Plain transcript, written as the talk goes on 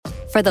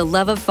For the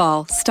love of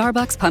fall,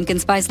 Starbucks Pumpkin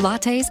Spice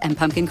Lattes and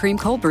Pumpkin Cream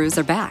Cold Brews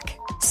are back.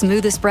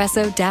 Smooth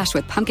espresso dashed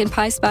with pumpkin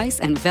pie spice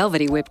and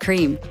velvety whipped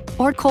cream.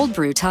 Or cold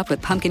brew topped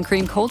with pumpkin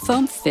cream cold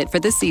foam fit for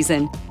the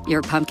season.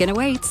 Your pumpkin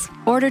awaits.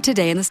 Order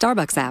today in the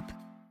Starbucks app.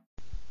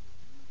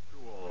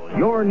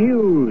 Your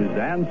news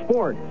and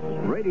sports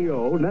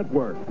radio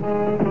network.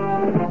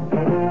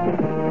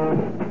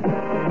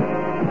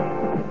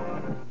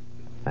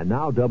 And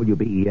now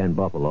WBEN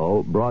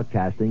Buffalo,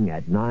 broadcasting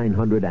at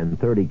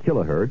 930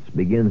 kilohertz,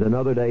 begins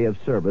another day of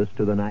service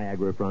to the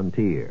Niagara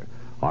frontier.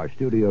 Our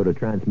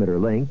studio-to-transmitter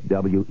link,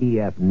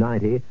 WEF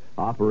 90,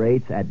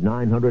 operates at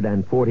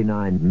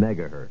 949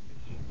 megahertz.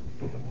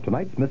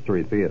 Tonight's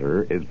Mystery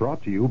Theater is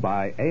brought to you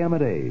by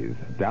Amadeus,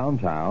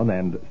 downtown,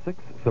 and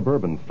 6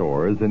 suburban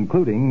stores,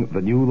 including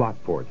the new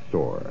Lockport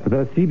store.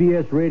 The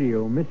CBS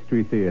Radio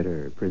Mystery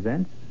Theater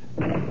presents...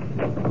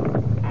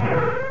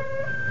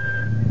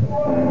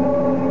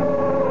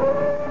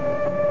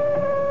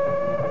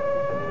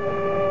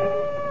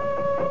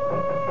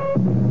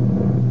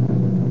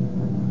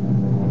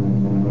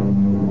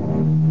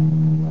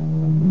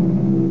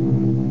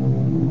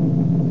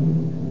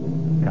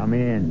 Come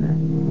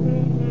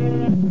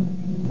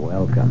in.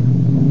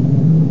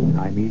 Welcome.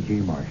 I'm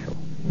E.G. Marshall.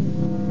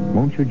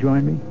 Won't you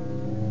join me?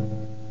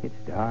 It's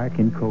dark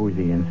and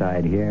cozy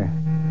inside here.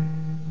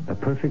 The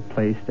perfect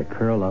place to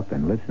curl up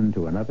and listen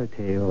to another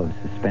tale of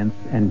suspense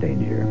and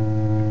danger.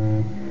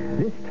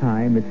 This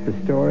time, it's the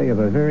story of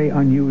a very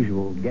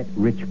unusual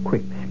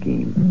get-rich-quick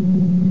scheme.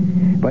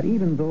 But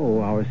even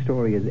though our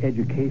story is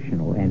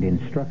educational and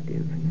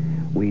instructive,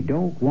 we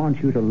don't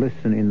want you to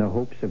listen in the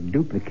hopes of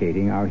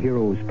duplicating our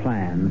hero's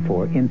plan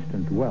for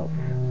instant wealth.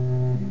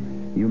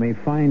 You may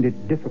find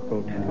it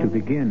difficult to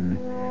begin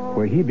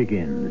where he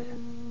begins,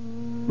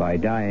 by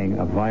dying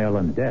a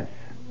violent death.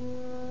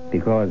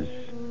 Because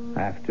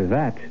after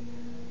that,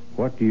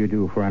 what do you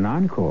do for an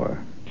encore?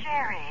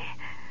 Jerry,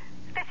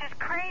 this is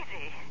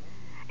crazy.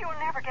 You'll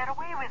never get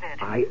away with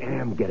it. I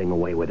am getting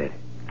away with it.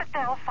 But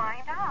they'll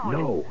find out.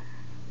 No,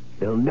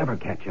 they'll never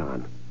catch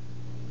on.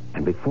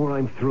 And before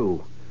I'm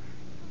through,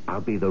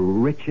 I'll be the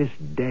richest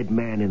dead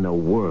man in the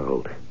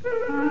world.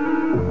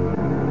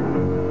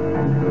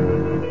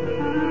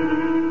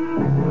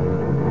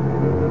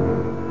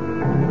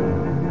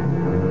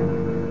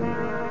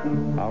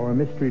 Our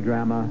mystery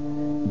drama,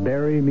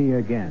 Bury Me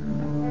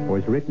Again,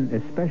 was written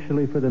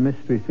especially for the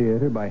Mystery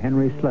Theater by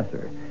Henry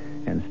Slessor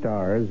and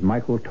stars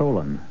Michael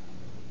Tolan.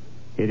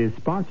 It is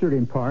sponsored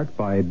in part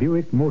by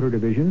Buick Motor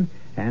Division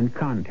and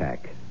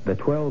Contact, the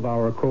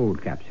 12-hour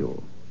cold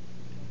capsule.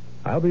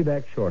 I'll be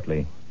back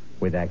shortly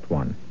with Act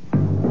One.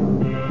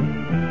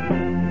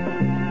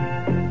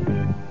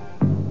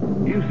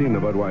 You've seen the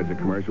Budweiser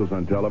commercials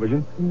on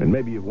television, and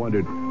maybe you've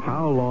wondered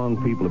how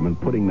long people have been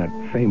putting that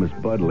famous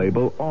Bud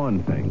label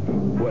on things.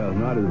 Well,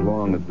 not as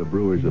long as the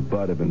brewers of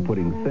Bud have been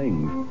putting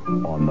things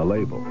on the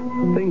label.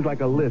 Things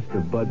like a list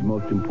of Bud's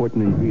most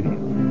important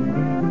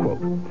ingredients.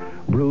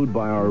 Quote, brewed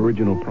by our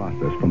original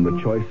process from the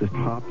choicest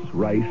hops,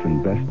 rice,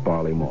 and best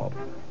barley malt.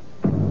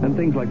 And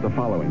things like the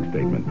following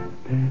statement.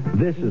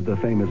 This is the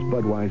famous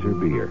Budweiser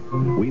beer.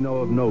 We know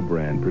of no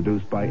brand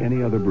produced by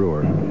any other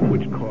brewer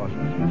which costs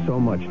so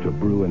much to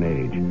brew and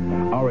age.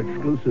 Our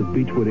exclusive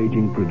Beechwood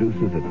aging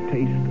produces a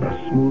taste,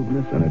 a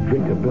smoothness, and a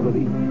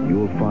drinkability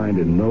you'll find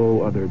in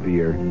no other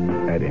beer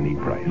at any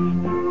price.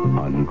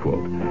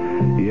 Unquote.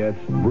 Yes,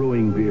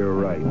 brewing beer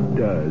right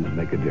does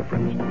make a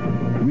difference.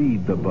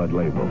 Read the Bud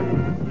label.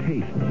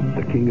 Taste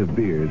the king of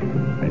beers,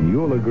 and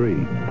you'll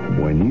agree,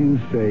 when you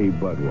say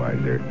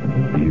Budweiser,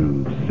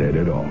 you've said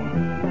it all.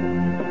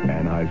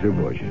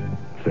 Anheuser-Busch,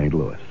 St.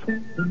 Louis.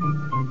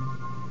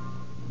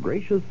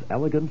 Gracious,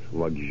 elegant,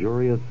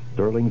 luxurious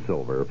sterling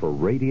silver for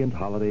radiant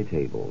holiday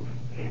tables.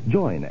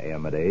 Join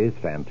Amadeus'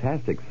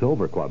 fantastic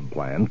Silver Club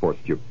plan for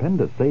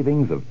stupendous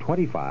savings of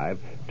 25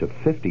 to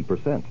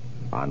 50%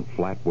 on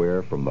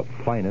flatware from the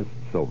finest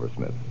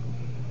silversmiths.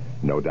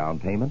 No down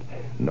payment,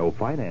 no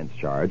finance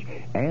charge,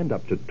 and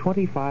up to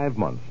 25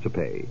 months to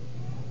pay.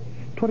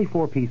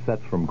 24-piece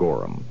sets from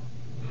Gorham.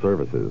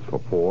 Services for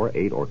 4,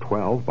 8, or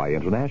 12 by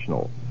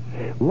International.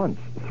 Luntz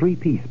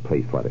 3-piece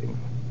place weddings.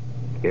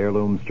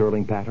 Heirloom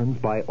sterling patterns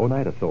by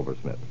Oneida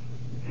Silversmiths.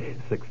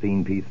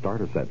 16-piece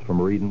starter sets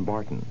from Reed and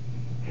Barton.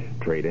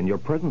 Trade in your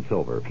present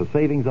silver for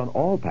savings on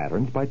all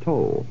patterns by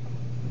Toll.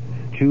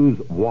 Choose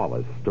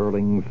Wallace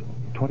Sterling's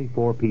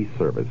 24-piece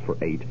service for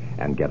 8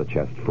 and get a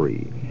chest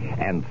free.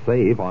 And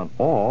save on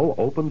all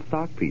open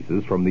stock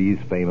pieces from these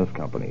famous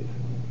companies.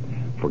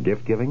 For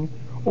gift giving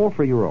or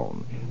for your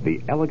own,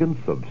 the elegance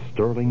of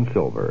sterling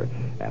silver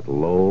at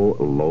low,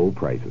 low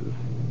prices.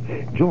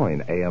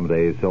 Join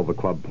AMDA's Silver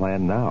Club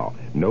plan now.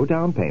 No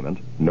down payment,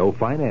 no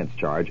finance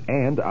charge,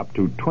 and up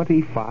to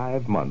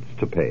 25 months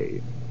to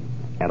pay.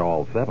 At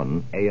all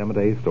 7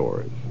 AMDA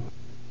stores.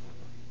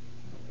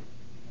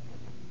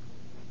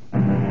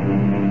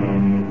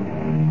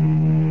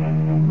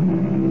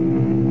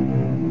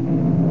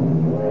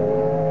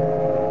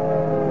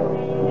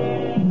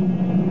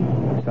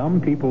 Some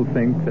people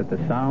think that the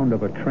sound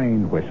of a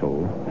train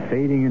whistle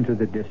fading into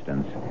the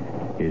distance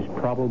is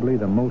probably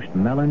the most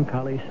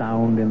melancholy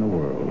sound in the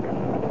world.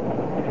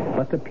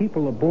 But the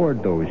people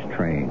aboard those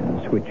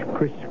trains, which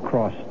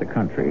crisscross the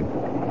country,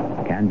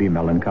 can be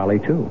melancholy,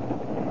 too.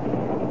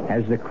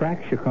 As the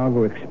cracked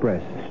Chicago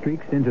Express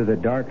streaks into the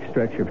dark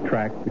stretch of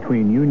track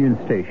between Union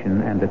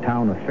Station and the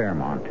town of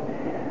Fairmont,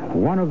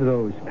 one of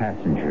those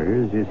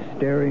passengers is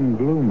staring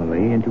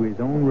gloomily into his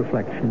own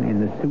reflection in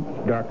the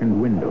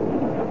soot-darkened window.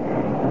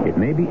 It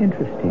may be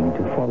interesting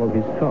to follow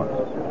his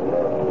thoughts.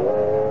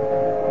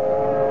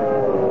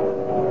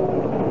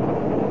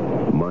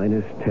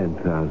 Minus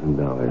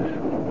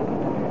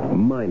 $10,000.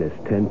 Minus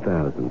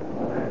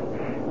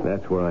 $10,000.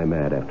 That's where I'm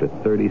at after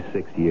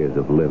 36 years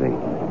of living.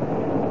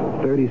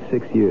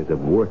 36 years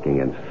of working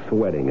and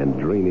sweating and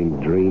dreaming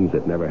dreams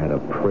that never had a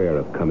prayer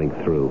of coming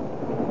through.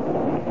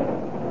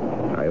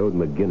 I owed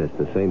McGinnis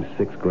the same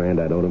 $6,000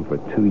 I'd owed him for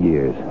 2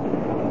 years,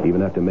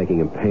 even after making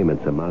him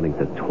payments amounting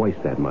to twice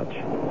that much.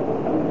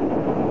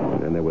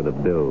 And then there were the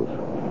bills.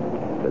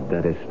 The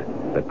dentist,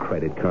 the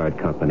credit card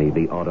company,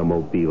 the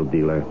automobile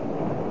dealer.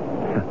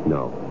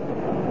 No,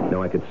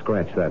 I could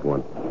scratch that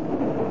one.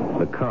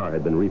 The car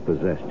had been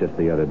repossessed just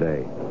the other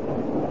day.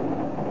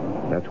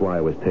 That's why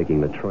I was taking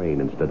the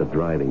train instead of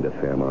driving to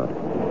Fairmont.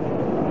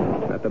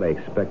 Not that I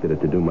expected it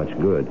to do much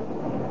good.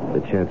 The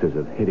chances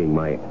of hitting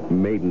my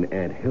maiden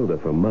Aunt Hilda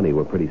for money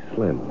were pretty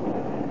slim.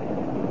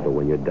 But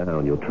when you're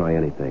down, you'll try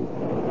anything.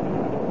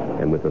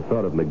 And with the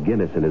thought of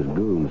McGinnis and his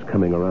goons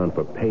coming around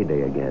for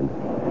payday again,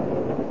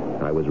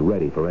 I was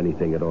ready for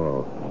anything at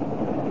all.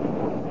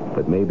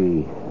 But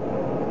maybe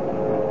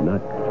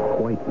not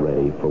quite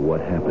ready for what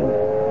happened.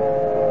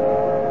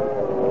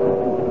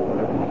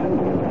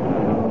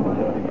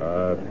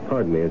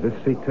 Pardon me, is this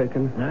seat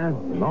taken? Huh?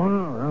 Oh,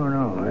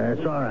 no.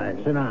 It's all right.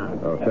 Sit down.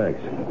 Oh, thanks.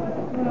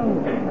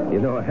 You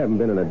know, I haven't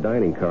been in a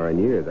dining car in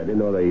years. I didn't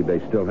know they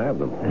still have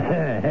them.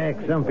 Heck,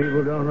 some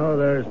people don't know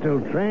there are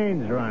still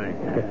trains running.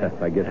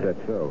 I guess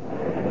that's so.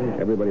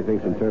 Everybody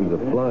thinks in terms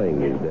of flying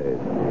these days.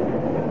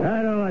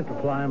 I don't like to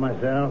fly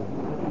myself.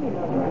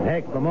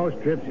 Heck, for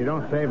most trips, you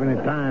don't save any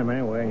time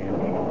anyway.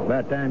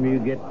 By the time you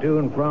get to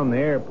and from the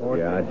airport.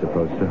 Yeah, I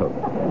suppose so.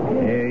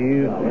 Yeah,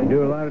 you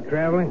do a lot of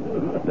traveling?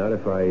 Not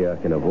if I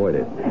can avoid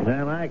it.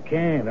 Well, I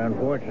can't,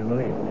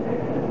 unfortunately.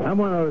 I'm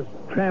one of those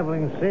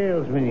traveling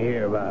salesmen you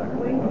hear about.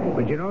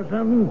 But you know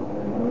something?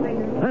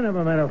 I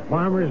never met a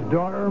farmer's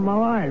daughter in my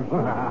life.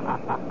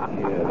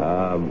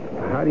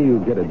 How do you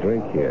get a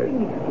drink here?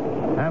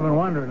 I've been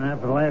wondering that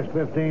for the last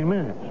 15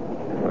 minutes.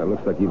 Well, it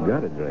looks like you've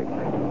got a drink.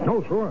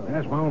 Oh, sure.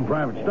 That's my own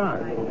private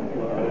stock.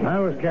 I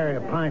always carry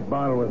a pint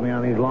bottle with me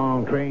on these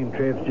long train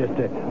trips just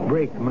to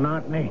break the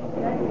monotony.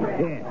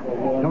 Yeah.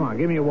 Come on,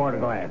 give me a water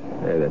glass.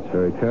 Hey, that's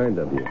very kind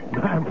of you.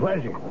 My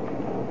pleasure.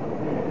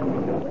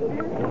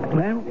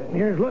 Well,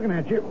 here's looking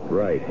at you.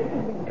 Right.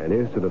 And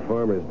here's to the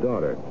farmer's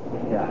daughter.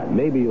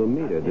 Maybe you'll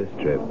meet her this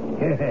trip.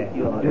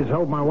 Just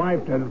hope my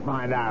wife doesn't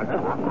find out.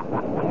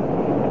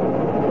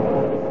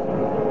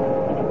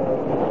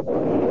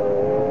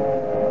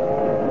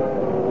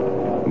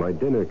 My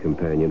dinner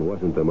companion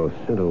wasn't the most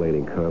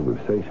scintillating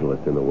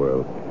conversationalist in the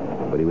world,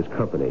 but he was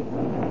company,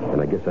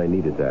 and I guess I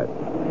needed that.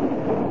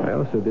 I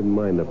also didn't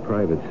mind the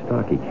private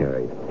stock he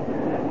carried.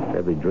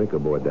 Every drink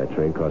aboard that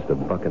train cost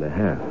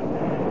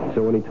 $1.50.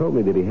 So when he told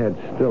me that he had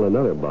still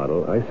another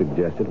bottle, I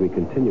suggested we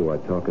continue our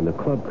talk in the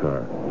club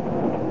car.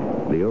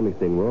 The only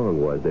thing wrong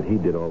was that he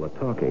did all the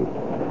talking,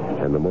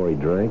 and the more he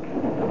drank,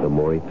 the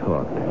more he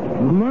talked.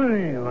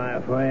 Money, my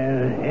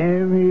friend.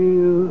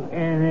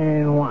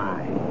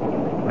 M-U-N-N-Y.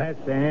 That's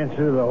the answer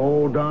to the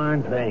whole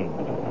darn thing.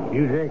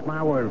 You take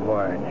my word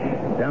for it.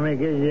 Somebody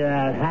gives you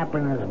that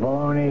happiness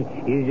baloney,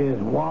 you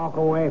just walk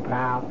away,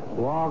 pal.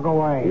 Walk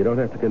away. You don't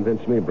have to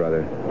convince me,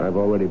 brother. I've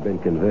already been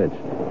convinced.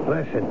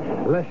 Listen.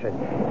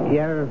 You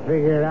ever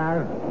figure it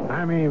out?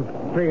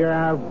 Figure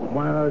out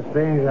one of those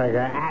things like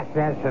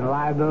assets and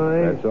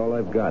liabilities? That's all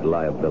I've got,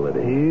 liability.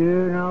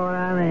 You know what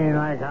I mean,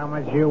 like how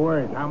much you're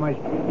worth, how much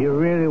you're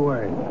really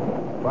worth.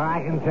 Well,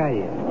 I can tell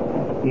you,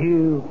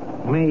 you,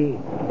 me,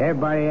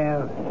 everybody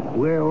else,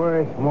 we're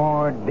worth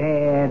more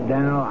dead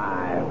than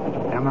alive.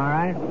 Am I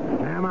right?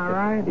 Am I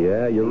right?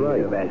 Yeah, you're right.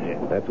 You betcha.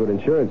 That's what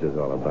insurance is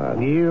all about.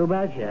 You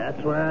betcha.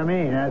 That's what I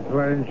mean. That's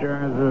what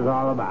insurance is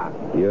all about.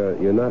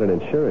 You're not an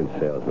insurance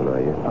salesman, are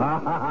you?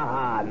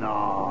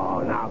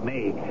 No, not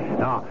me.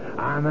 No,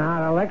 I'm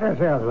not a liquor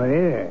salesman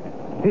either.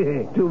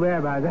 Too bad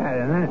about that,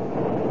 isn't it?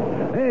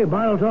 Hey,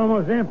 bottle's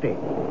almost empty.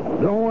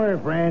 Don't worry,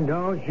 friend.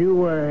 Don't you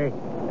worry.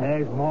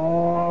 There's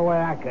more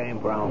where I came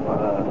from.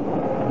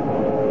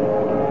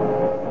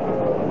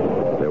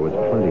 There was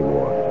plenty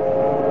more.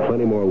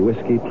 Plenty more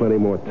whiskey, plenty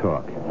more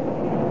talk.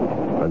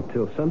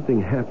 Until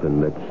something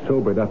happened that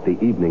sobered up the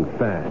evening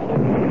fast.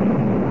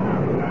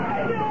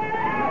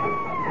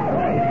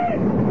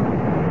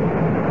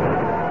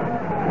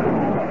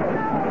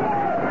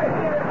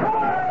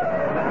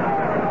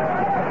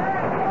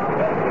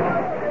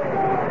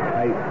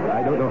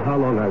 I don't know how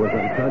long I was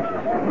unconscious.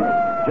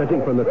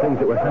 Judging from the things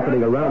that were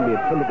happening around me,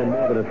 it couldn't have been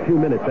more than a few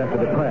minutes after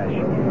the crash.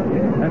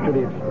 After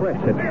the express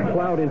had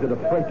plowed into the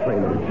freight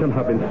train and had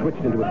somehow been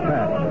switched into its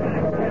path.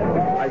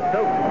 I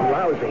felt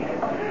lousy,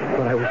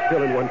 but I was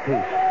still in one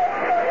piece.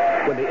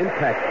 When the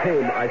impact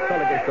came, I fell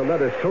against a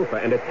leather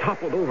sofa, and it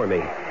toppled over me.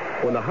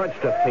 When the hard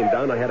stuff came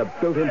down, I had a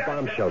built-in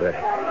bomb shelter.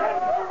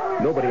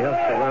 Nobody else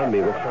around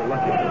me was so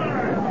lucky.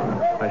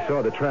 I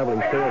saw the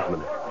traveling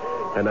salesman,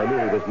 and I knew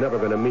he was never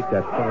going to meet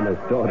that farmer's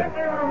daughter.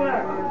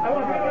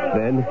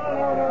 Then,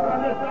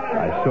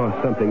 I saw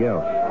something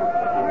else.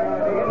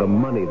 The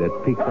money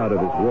that peeked out of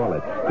his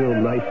wallet, still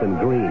nice and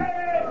green.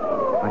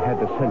 I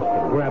had the sense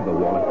to grab the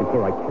wallet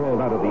before I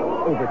crawled out of the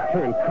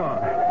overturned car.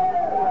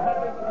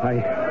 I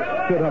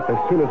stood up as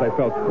soon as I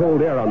felt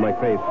cold air on my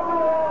face.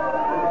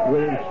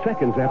 Within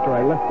seconds after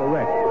I left the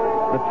wreck,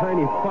 the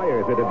tiny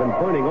fires that had been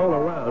burning all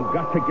around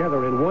got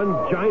together in one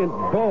giant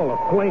ball of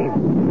flame.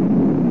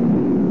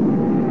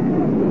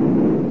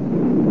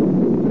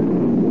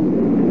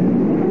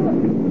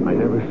 I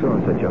never saw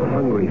such a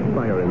hungry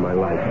fire in my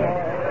life.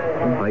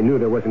 I knew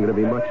there wasn't going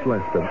to be much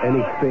left of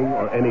anything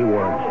or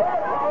anyone.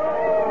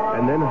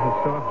 And then I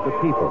saw the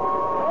people.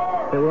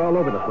 They were all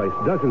over the place,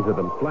 dozens of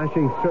them,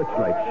 flashing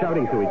searchlights,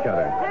 shouting to each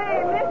other.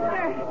 Hey,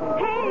 mister!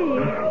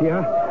 Hey!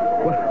 Yeah?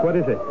 What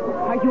is it?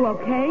 Are you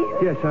okay?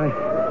 Yes,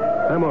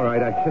 I'm all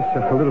right. I'm just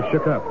a little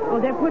shook up.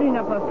 Oh, they're putting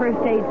up a first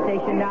aid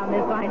station down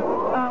this line.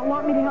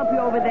 Want me to help you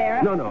over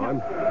there? No,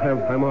 I'm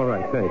all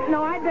right, thanks.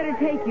 No, I'd better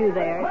take you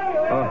there.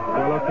 Oh,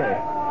 well, okay.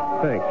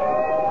 Thanks.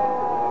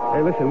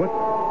 Hey, listen, what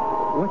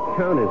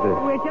town is this?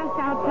 We're just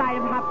outside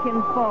of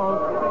Hopkins Falls.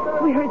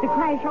 We heard the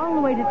crash all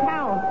the way to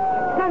town.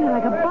 Sounded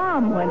like a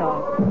bomb went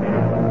off.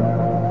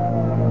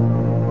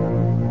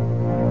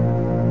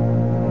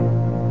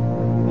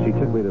 She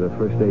took me to the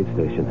first aid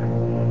station,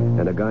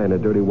 and a guy in a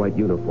dirty white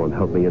uniform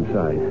helped me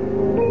inside.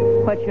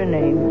 What's your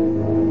name?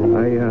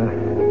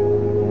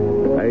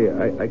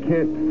 I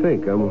can't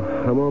think.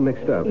 I'm all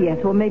mixed up.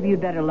 Yes, well, maybe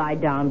you'd better lie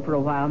down for a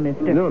while,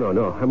 mister. No.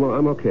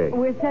 I'm okay.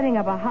 We're setting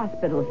up a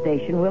hospital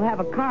station. We'll have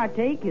a car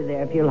take you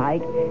there if you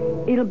like.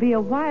 It'll be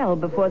a while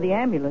before the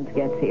ambulance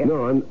gets here.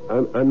 No,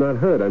 I'm not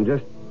hurt. I'm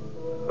just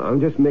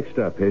mixed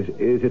up. Is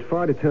it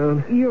far to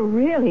town? You're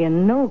really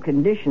in no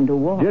condition to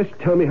walk. Just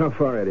tell me how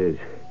far it is.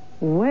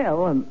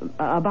 Well,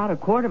 about a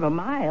quarter of a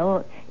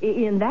mile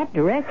in that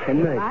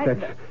direction.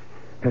 Thanks.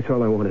 That's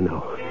all I want to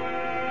know.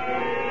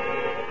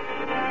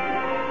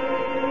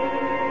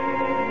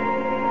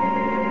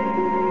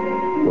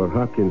 Well,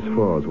 Hopkins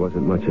Falls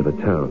wasn't much of a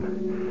town.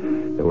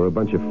 There were a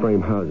bunch of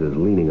frame houses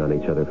leaning on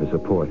each other for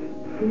support.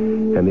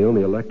 And the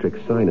only electric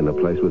sign in the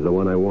place was the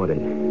one I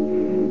wanted.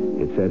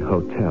 It said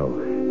hotel.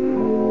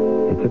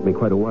 It took me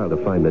quite a while to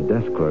find the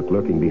desk clerk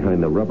lurking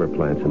behind the rubber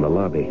plants in the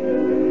lobby.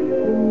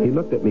 He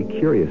looked at me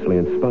curiously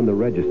and spun the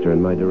register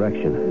in my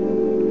direction.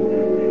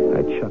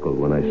 I chuckled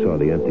when I saw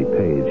the empty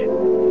page.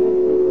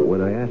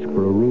 When I asked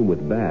for a room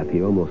with bath,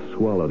 he almost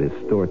swallowed his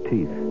store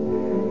teeth.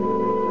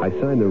 I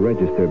signed the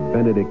register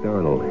Benedict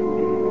Arnold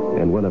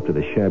and went up to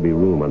the shabby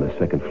room on the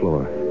second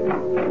floor.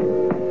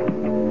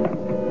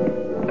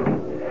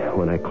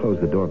 When I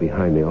closed the door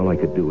behind me, all I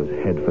could do was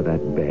head for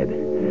that bed.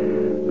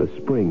 The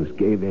springs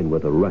gave in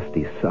with a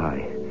rusty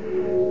sigh,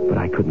 but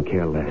I couldn't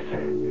care less.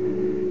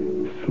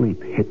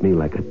 Sleep hit me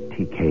like a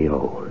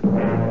TKO.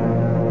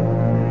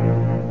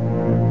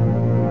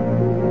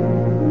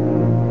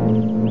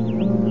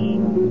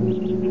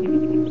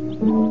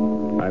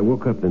 I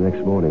woke up the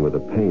next morning with a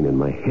pain in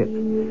my hip.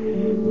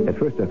 At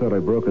first I thought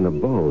I'd broken a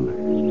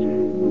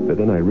bone, but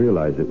then I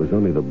realized it was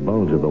only the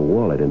bulge of the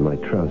wallet in my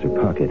trouser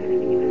pocket.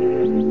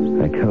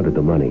 I counted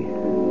the money.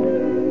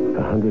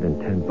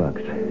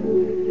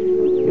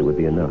 $110. It would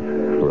be enough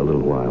for a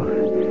little while.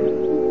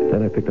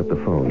 Then I picked up the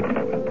phone.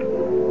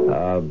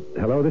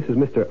 Hello, this is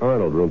Mr.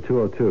 Arnold, room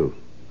 202.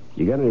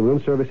 You got any room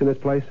service in this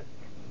place?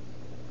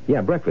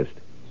 Yeah, breakfast.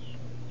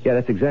 Yeah,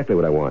 that's exactly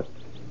what I want.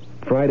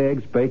 Fried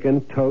eggs,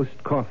 bacon,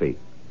 toast, coffee.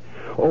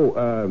 Oh,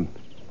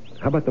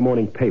 how about the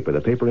morning paper? The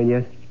paper in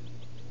yet?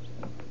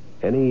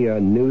 Any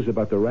news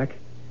about the wreck?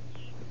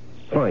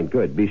 Fine,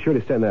 good. Be sure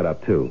to send that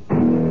up, too.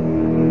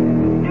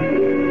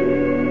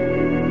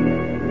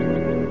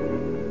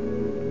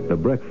 The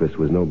breakfast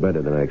was no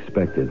better than I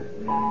expected.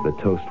 The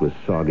toast was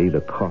soggy,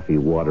 the coffee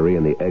watery,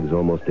 and the eggs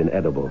almost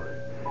inedible.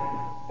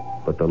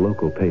 But the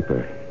local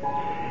paper,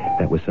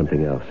 that was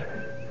something else.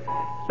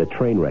 The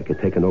train wreck had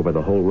taken over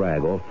the whole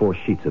rag, all 4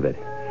 sheets of it.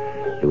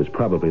 It was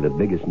probably the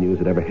biggest news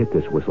that ever hit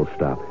this whistle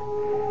stop.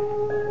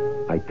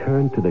 I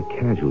turned to the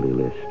casualty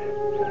list.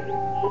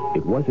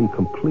 It wasn't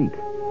complete,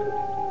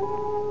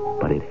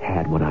 but it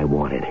had what I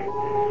wanted.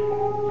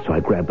 So I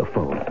grabbed the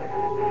phone.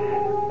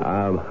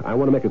 I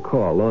want to make a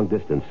call, long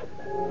distance.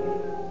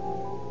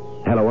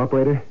 Hello,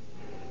 operator?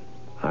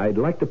 I'd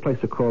like to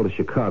place a call to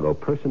Chicago,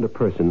 person to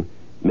person,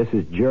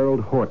 Mrs.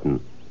 Gerald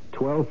Horton,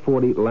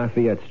 1240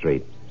 Lafayette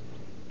Street.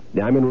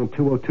 I'm in room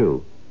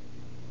 202.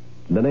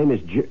 The name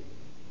is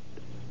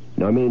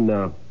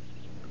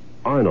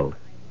Arnold.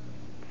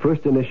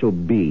 First initial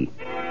B.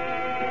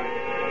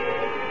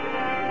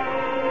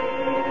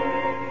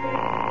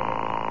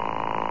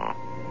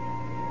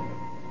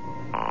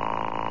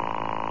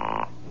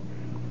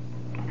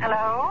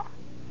 Hello?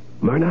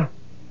 Myrna?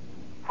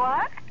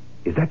 What?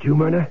 Is that you,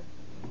 Myrna?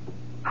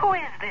 Who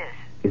is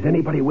Is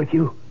anybody with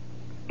you?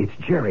 It's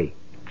Jerry.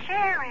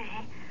 Jerry,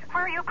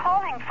 where are you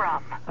calling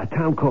from? A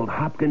town called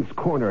Hopkins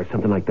Corner or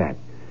something like that.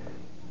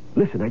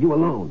 Listen, are you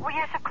alone? Well,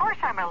 yes, of course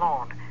I'm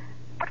alone.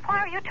 But why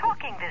are you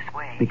talking this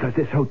way? Because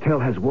this hotel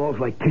has walls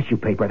like tissue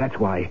paper, that's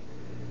why.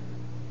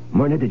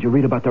 Myrna, did you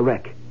read about the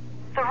wreck?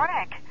 The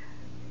wreck?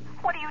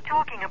 What are you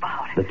talking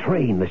about? The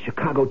train, the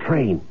Chicago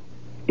train.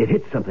 It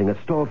hit something,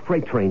 a stalled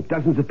freight train.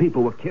 Dozens of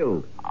people were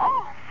killed.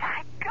 Oh,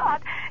 my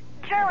God.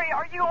 Jerry,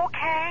 are you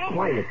okay?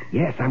 Quiet.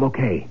 Yes, I'm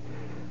okay.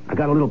 I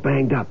got a little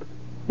banged up.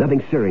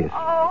 Nothing serious.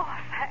 Oh,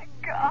 thank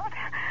God.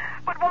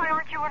 But why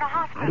aren't you in a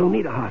hospital? I don't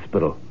need a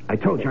hospital. I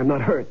told you I'm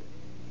not hurt.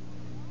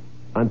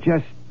 I'm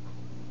just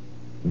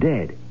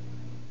dead.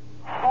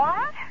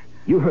 What?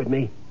 You heard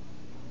me.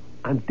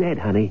 I'm dead,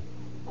 honey.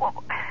 What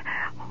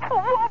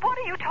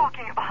are you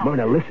talking about?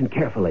 Myrna, listen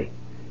carefully.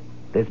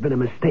 There's been a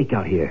mistake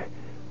out here.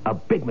 A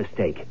big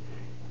mistake.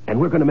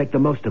 And we're going to make the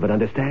most of it,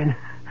 understand?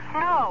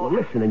 No. Well,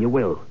 listen and you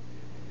will.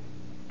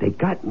 They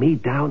got me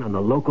down on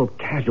the local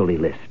casualty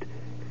list.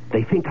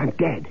 They think I'm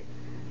dead.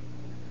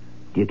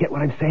 Do you get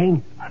what I'm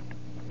saying?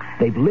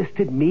 They've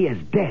listed me as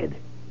dead.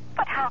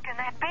 But how can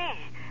that be?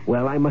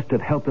 Well, I must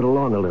have helped it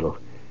along a little.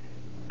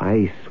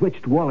 I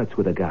switched wallets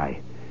with a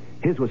guy.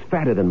 His was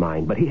fatter than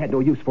mine, but he had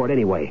no use for it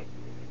anyway.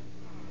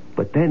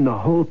 But then the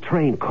whole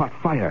train caught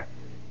fire.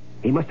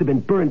 He must have been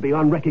burned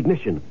beyond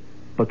recognition.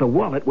 But the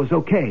wallet was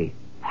okay.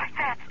 Why,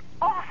 that's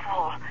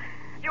awful.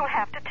 You'll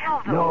have to tell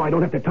them. No, I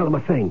don't have to tell them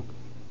a thing.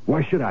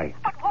 Why should I?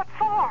 But what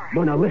for?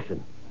 No, now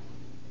listen.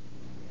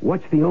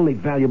 What's the only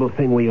valuable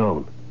thing we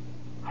own?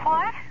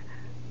 What?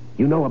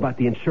 You know about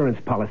the insurance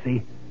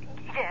policy?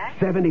 Yes.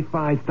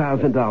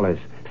 $75,000.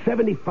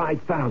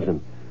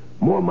 $75,000.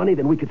 More money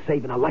than we could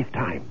save in a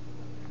lifetime.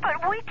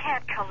 But we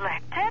can't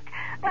collect it.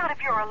 Not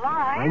if you're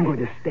alive. I'm going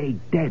to stay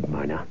dead,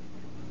 Myrna.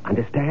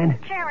 Understand?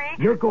 Jerry.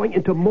 You're going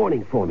into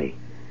mourning for me.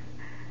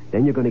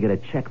 Then you're going to get a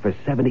check for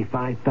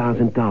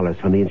 $75,000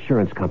 from the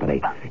insurance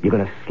company. You're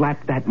going to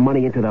slap that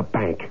money into the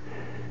bank.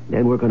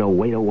 Then we're going to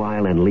wait a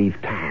while and leave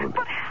town.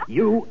 But how...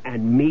 You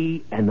and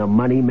me and the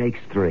money makes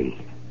three.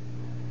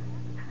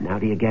 Now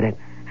do you get it?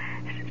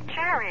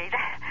 Jerry,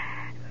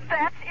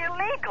 that's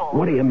illegal.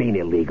 What do you mean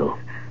illegal?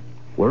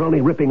 We're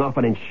only ripping off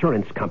an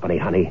insurance company,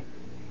 honey.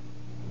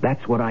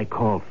 That's what I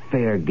call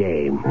fair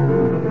game.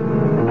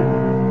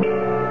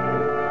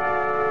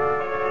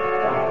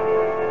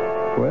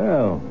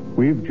 Well,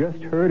 we've just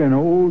heard an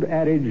old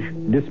adage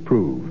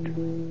disproved,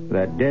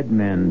 that dead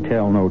men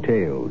tell no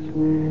tales.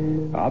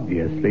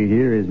 Obviously,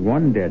 here is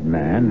one dead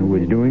man who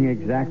is doing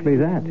exactly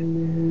that.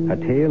 A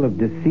tale of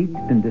deceit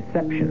and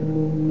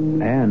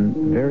deception, and,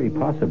 very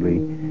possibly,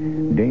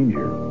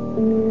 danger.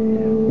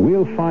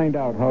 We'll find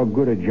out how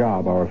good a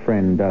job our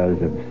friend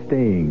does of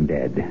staying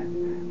dead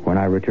when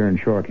I return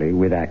shortly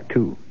with Act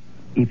Two.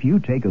 If you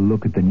take a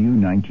look at the new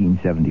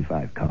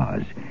 1975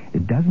 cars,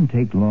 it doesn't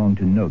take long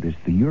to notice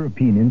the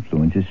European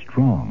influence is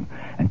strong.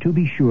 And to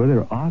be sure,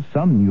 there are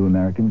some new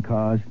American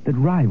cars that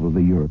rival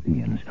the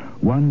Europeans,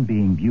 one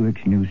being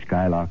Buick's new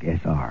Skylark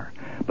SR.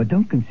 But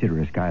don't consider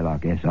a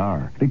Skylark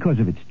SR because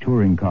of its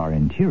touring car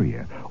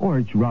interior or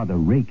its rather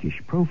rakish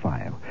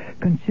profile.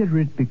 Consider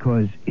it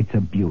because it's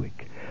a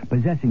Buick,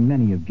 possessing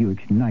many of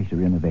Buick's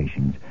nicer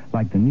innovations,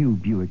 like the new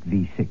Buick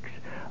V6,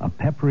 a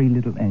peppery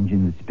little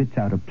engine that spits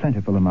out a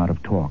plentiful amount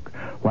of torque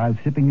while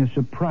sipping a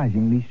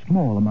surprisingly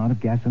small amount of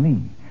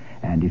gasoline.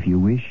 And if you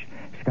wish,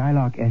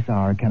 Skylark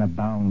SR can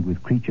abound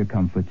with creature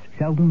comforts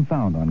seldom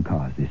found on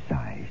cars this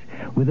size,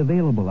 with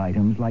available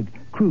items like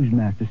Cruise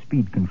Master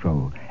speed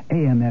control,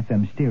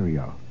 AM/FM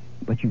stereo.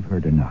 But you've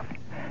heard enough.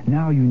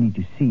 Now you need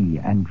to see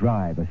and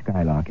drive a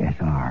Skylark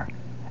SR.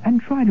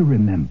 And try to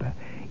remember,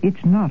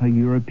 it's not a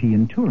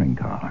European touring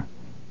car.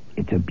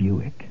 It's a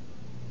Buick.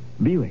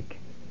 Buick.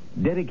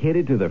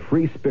 Dedicated to the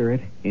free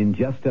spirit in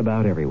just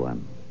about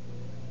everyone.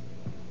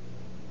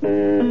 The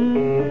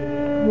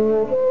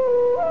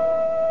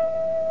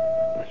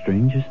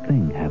strangest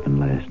thing happened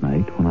last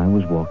night when I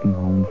was walking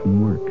home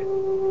from work.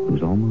 It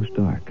was almost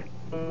dark.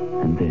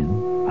 And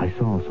then I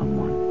saw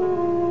someone.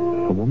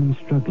 A woman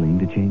struggling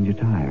to change a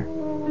tire.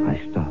 I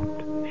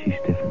stopped. She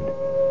stiffened.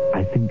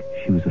 I think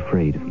she was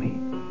afraid of me.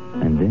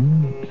 And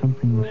then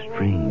something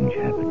strange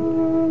happened.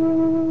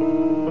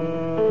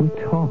 We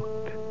talked.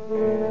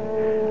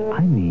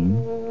 I mean,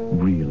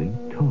 really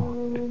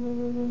talked.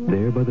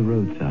 There by the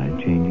roadside,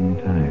 changing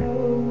the tire.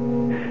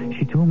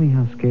 She told me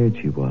how scared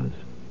she was.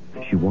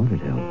 She wanted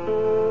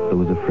help, but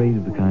was afraid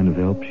of the kind of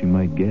help she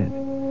might get.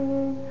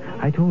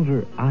 I told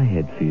her I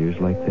had fears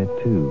like that,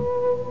 too.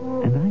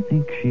 And I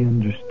think she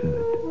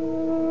understood.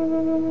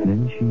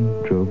 Then she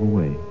drove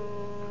away.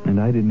 And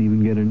I didn't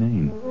even get her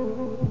name.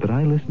 But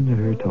I listened to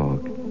her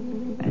talk.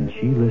 And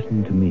she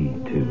listened to me,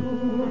 too.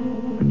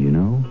 And you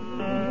know,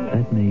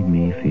 that made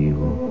me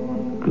feel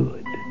good.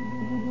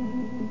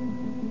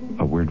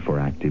 A word for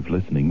active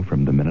listening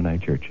from the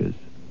Mennonite churches.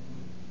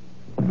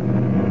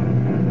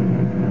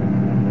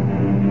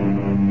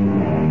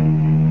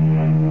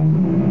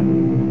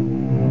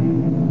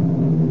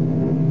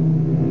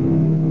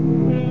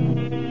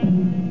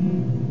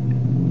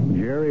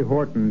 Jerry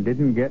Horton Horton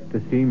didn't get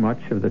to see much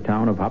of the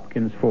town of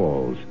Hopkins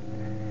Falls.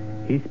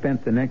 He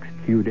spent the next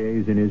few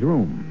days in his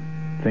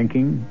room,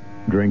 thinking,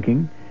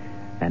 drinking,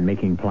 and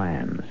making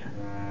plans.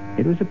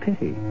 It was a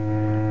pity.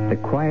 The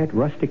quiet,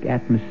 rustic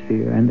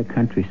atmosphere and the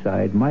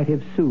countryside might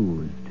have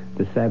soothed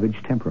the savage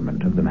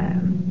temperament of the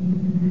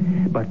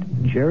man. But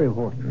Jerry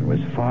Horton was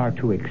far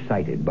too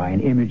excited by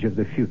an image of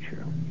the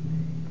future.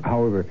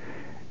 However,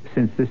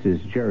 since this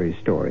is Jerry's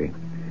story,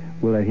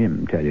 we'll let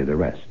him tell you the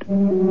rest. The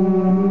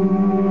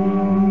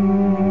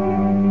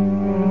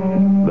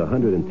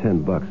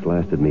 $110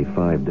 lasted me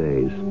 5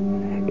 days.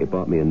 It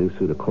bought me a new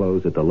suit of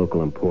clothes at the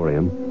local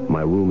emporium,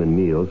 my room and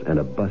meals, and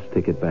a bus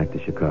ticket back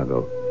to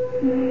Chicago.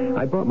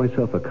 I bought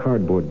myself a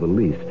cardboard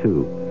valise,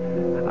 too.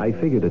 I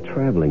figured a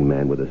traveling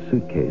man with a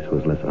suitcase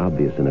was less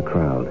obvious in a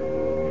crowd.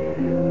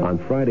 On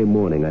Friday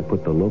morning, I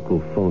put the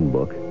local phone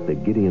book, the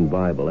Gideon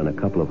Bible, and a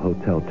couple of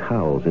hotel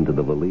towels into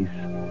the valise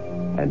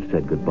and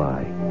said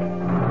goodbye.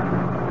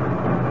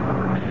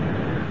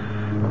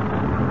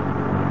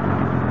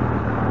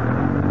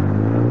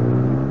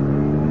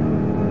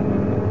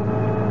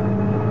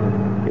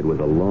 It was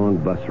a long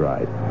bus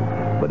ride,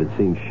 but it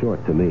seemed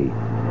short to me.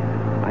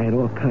 I had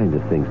all kinds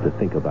of things to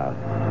think about.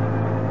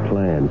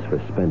 Plans for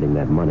spending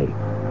that money.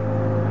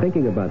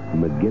 Thinking about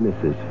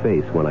McGinnis's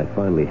face when I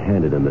finally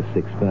handed him the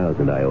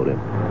 $6,000 I owed him,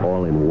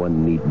 all in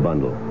one neat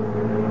bundle.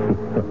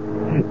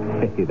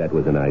 Hey, that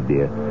was an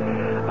idea.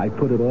 I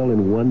put it all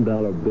in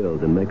 $1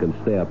 bills and make him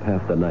stay up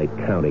half the night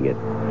counting it.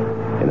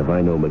 And if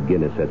I know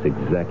McGinnis, that's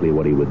exactly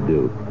what he would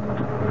do.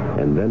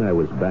 And then I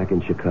was back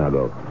in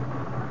Chicago,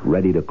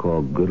 ready to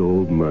call good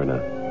old Myrna.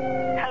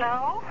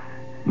 Hello?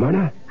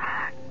 Myrna?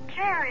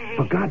 Jerry.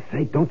 For God's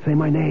sake, don't say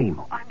my name.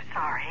 Oh, I'm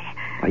sorry.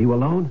 Are you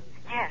alone?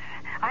 Yes,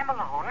 I'm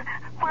alone.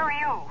 Where are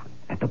you?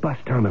 At the bus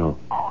terminal.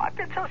 Oh, I've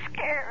been so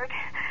scared.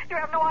 You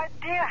have no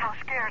idea how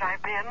scared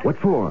I've been. What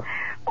for?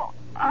 Well,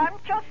 I'm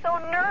just so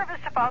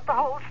nervous about the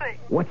whole thing.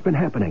 What's been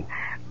happening?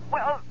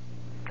 Well,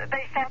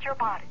 they sent your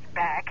body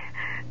back.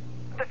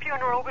 The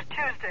funeral was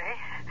Tuesday.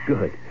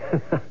 Good.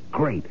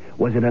 Great.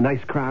 Was it a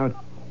nice crowd?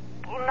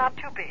 Well, not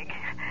too big.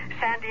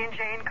 Sandy and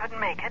Jane couldn't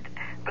make it,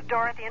 but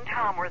Dorothy and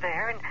Tom were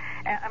there,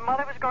 and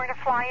Mother was going to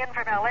fly in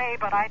from L.A.,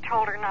 but I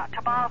told her not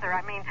to bother.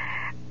 I mean,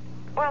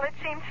 well, it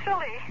seemed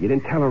silly. You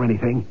didn't tell her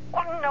anything?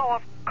 Well, no,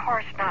 of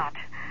course not.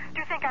 Do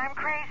you think I'm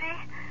crazy?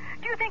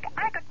 Do you think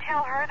I could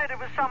tell her that it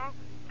was some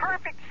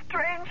perfect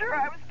stranger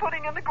I was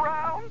putting in the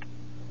ground?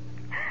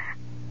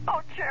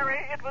 Oh, Jerry,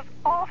 it was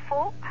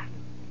awful.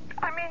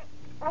 I mean,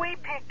 we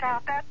picked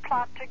out that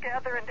plot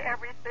together and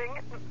everything.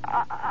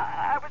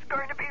 I was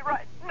going to be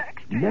right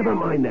next to you. Never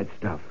mind that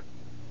stuff.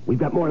 We've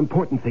got more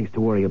important things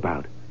to worry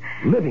about.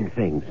 Living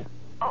things.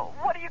 Oh,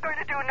 what are you going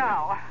to do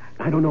now?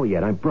 I don't know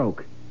yet. I'm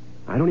broke.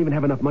 I don't even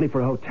have enough money for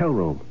a hotel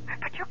room.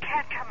 But you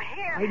can't come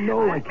here. I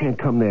know I can't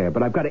come there,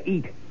 but I've got to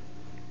eat.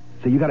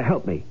 So you got to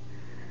help me.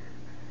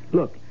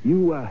 Look,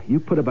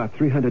 you put about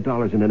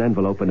 $300 in an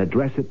envelope and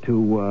address it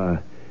to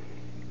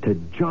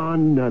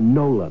John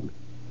Nolan,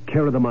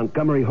 care of the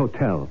Montgomery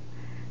Hotel.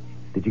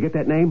 Did you get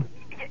that name?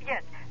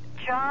 Yes.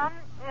 John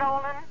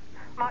Nolan,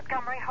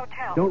 Montgomery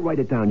Hotel. Don't write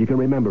it down. You can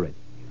remember it.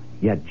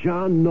 Yeah,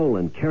 John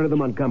Nolan, care of the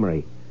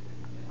Montgomery.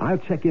 I'll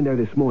check in there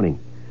this morning.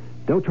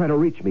 Don't try to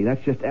reach me.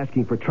 That's just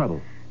asking for trouble.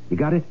 You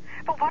got it?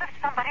 But what if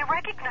somebody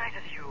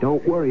recognizes you?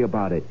 Don't worry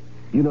about it.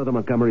 You know the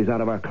Montgomerys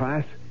out of our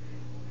class.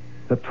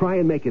 But try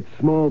and make it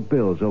small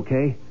bills,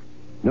 okay?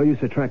 No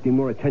use attracting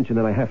more attention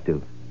than I have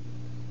to.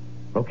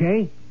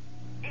 Okay?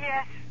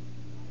 Yes.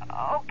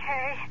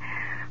 Okay.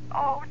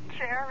 Oh,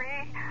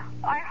 Jerry,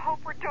 I hope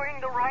we're doing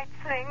the right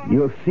thing.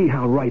 You'll see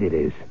how right it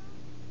is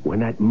when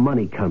that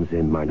money comes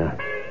in, Myrna.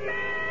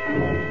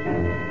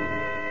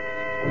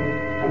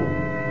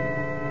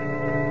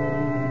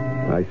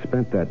 I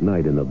spent that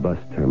night in the bus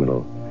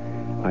terminal.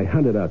 I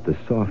hunted out the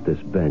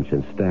softest bench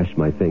and stashed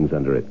my things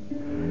under it.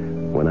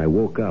 When I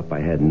woke up, I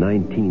had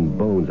 19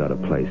 bones out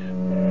of place.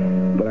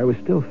 But I was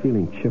still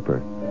feeling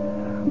chipper.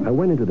 I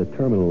went into the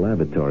terminal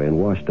lavatory and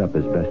washed up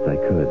as best I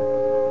could.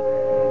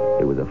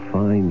 It was a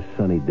fine,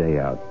 sunny day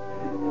out,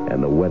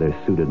 and the weather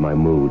suited my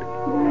mood.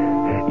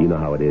 You know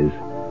how it is.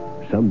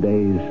 Some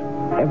days,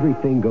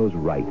 everything goes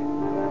right.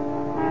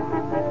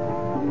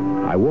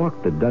 I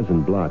walked a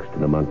dozen blocks to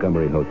the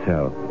Montgomery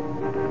Hotel.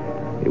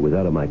 It was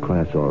out of my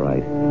class, all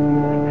right.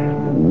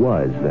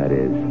 Was, that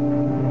is.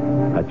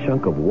 A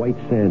chunk of white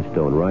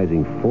sandstone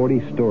rising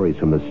 40 stories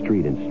from the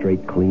street in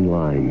straight, clean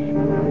lines,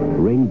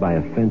 ringed by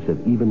a fence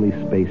of evenly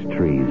spaced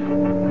trees.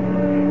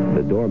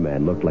 The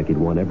doorman looked like he'd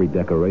won every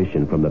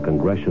decoration from the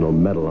Congressional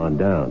Medal on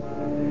down.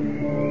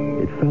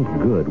 It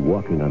felt good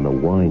walking on the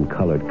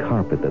wine-colored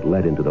carpet that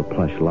led into the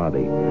plush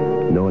lobby,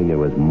 knowing there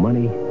was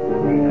money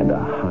and a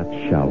hot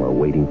shower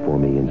waiting for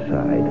me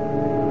inside.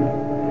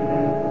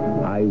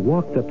 I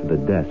walked up to the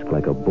desk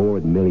like a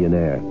bored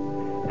millionaire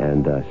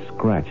and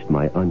scratched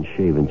my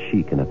unshaven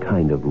cheek in a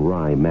kind of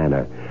wry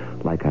manner,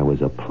 like I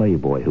was a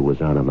playboy who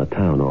was out on the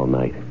town all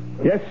night.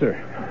 Yes, sir.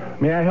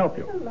 May I help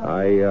you?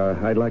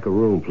 I'd like a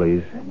room,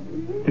 please.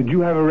 Did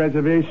you have a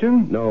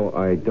reservation? No,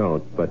 I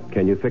don't. But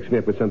can you fix me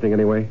up with something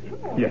anyway?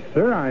 Yes,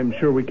 sir. I'm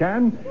sure we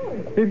can.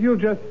 If you'll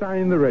just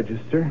sign the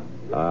register.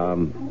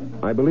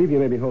 I believe you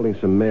may be holding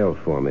some mail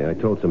for me. I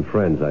told some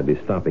friends I'd be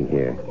stopping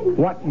here.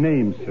 What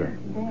name, sir?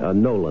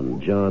 Nolan.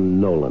 John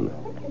Nolan.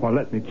 Well,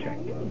 let me check.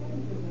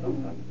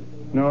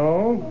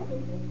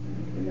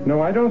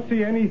 No, I don't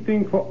see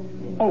anything for...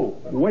 Oh,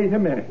 wait a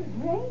minute.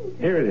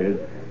 Here it is.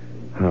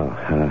 Oh,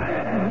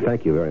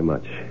 thank you very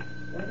much.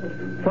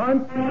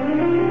 Front.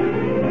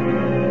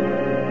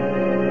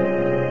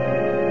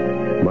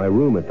 My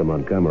room at the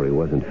Montgomery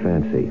wasn't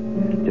fancy.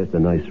 Just a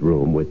nice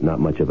room with not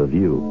much of a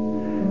view.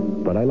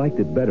 But I liked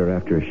it better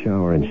after a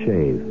shower and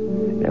shave.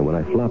 And when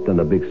I flopped on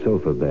the big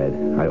sofa bed,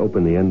 I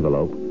opened the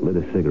envelope, lit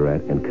a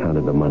cigarette, and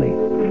counted the money.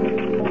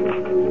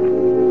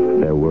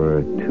 There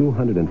were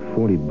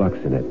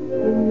 $240 in it,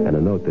 and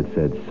a note that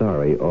said,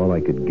 sorry, all I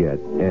could get,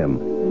 M.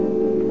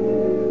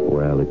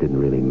 Well, it didn't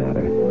really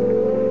matter.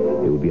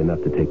 It would be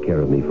enough to take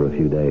care of me for a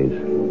few days.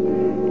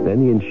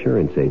 Then the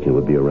insurance agent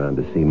would be around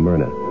to see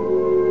Myrna,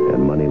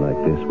 and money like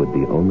this would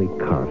be only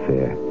car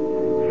fare.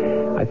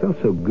 I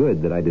felt so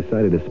good that I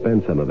decided to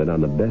spend some of it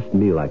on the best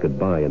meal I could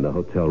buy in the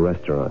hotel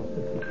restaurant.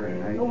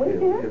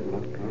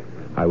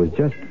 I was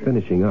just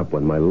finishing up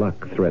when my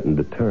luck threatened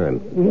to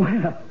turn.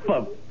 Well,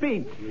 for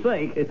Pete's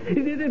sake,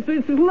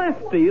 it's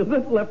Lefty. Is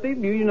this Lefty?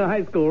 You know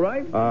high school,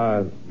 right?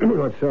 I'm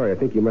sorry. I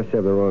think you must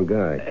have the wrong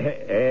guy.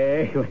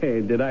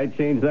 Hey, did I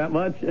change that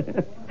much?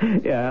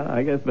 Yeah,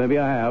 I guess maybe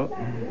I have.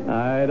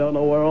 I don't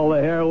know where all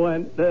the hair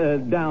went.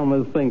 Down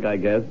the sink, I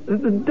guess.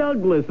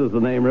 Douglas is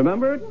the name,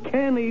 remember?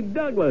 Kenny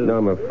Douglas. No,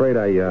 I'm afraid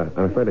I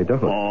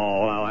don't.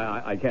 Oh,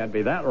 well, I can't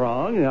be that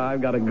wrong.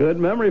 I've got a good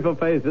memory for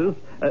faces.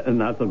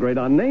 Not so great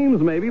on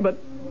names, maybe, but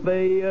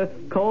they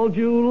called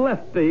you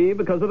Lefty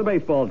because of the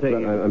baseball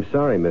team. I'm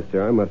sorry,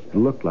 mister. I must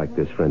look like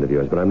this friend of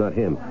yours, but I'm not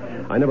him.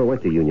 I never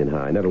went to Union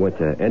High. I never went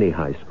to any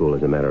high school,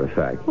 as a matter of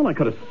fact. Well, I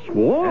could have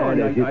sworn.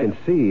 And as you can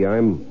see,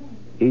 I'm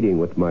eating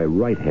with my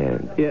right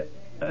hand. Yeah.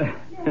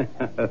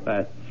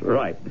 That's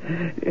right.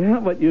 Yeah,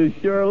 but you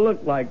sure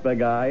look like the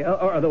guy,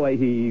 or the way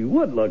he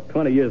would look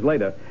 20 years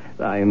later.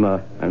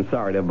 I'm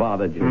sorry to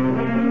bother you.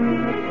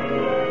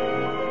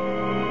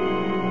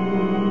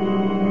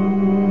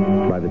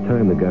 By the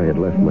time the guy had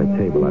left my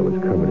table, I was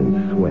covered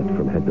in sweat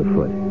from head to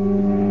foot.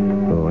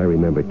 Oh, I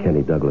remember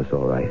Kenny Douglas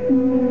all right.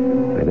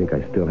 I think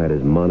I still had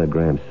his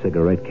monogrammed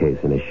cigarette case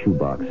in his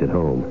shoebox at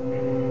home.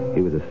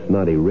 He was a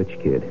snotty rich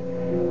kid.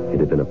 It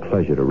had been a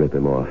pleasure to rip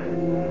him off.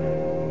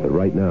 But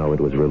right now,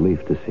 it was a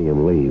relief to see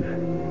him leave.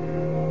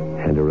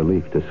 And a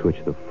relief to switch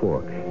the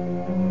fork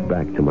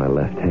back to my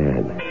left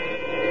hand.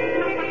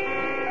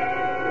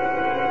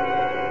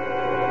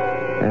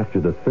 After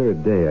the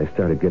third day, I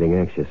started getting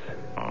anxious.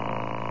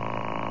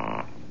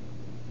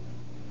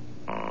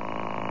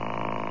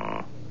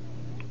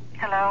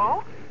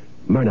 Hello?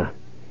 Myrna,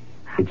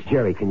 it's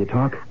Jerry. Can you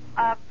talk?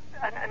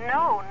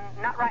 No,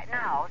 not right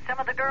now. Some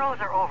of the girls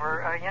are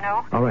over, you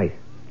know. All right.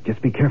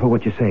 Just be careful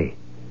what you say.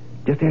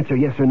 Just answer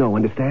yes or no,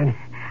 understand?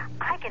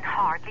 I can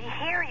hardly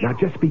hear you. Now,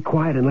 just be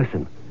quiet and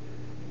listen.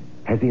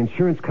 Has the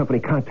insurance company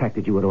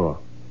contacted you at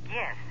all?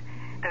 Yes.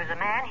 There's a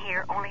man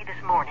here only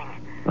this morning.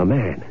 A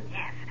man?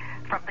 Yes,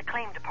 from the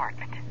claim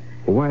department.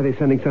 Well, why are they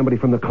sending somebody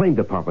from the claim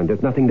department?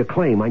 There's nothing to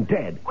claim. I'm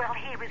dead. Well,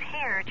 he was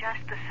here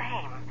just the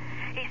same.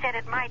 He said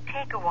it might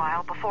take a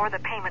while before the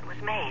payment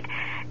was made.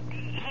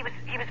 He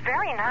was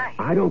very nice.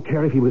 I don't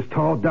care if he was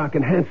tall, dark,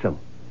 and handsome.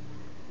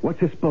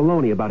 What's this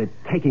baloney about it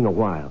taking a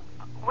while?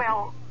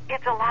 Well,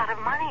 it's a lot of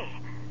money.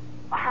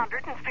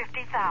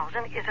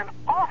 $150,000 is an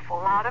awful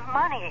lot of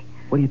money.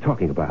 What are you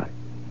talking about?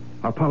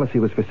 Our policy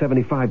was for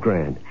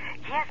 $75,000.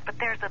 Yes, but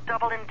there's a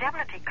double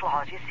indemnity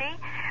clause, you see?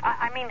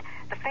 I mean,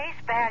 the face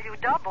value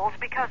doubles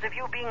because of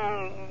you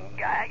being...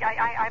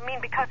 I mean,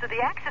 because of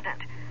the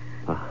accident.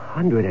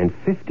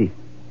 150?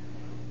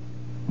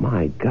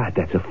 My God,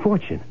 that's a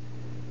fortune.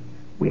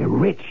 We're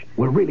rich.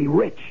 We're really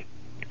rich.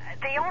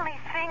 The only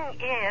thing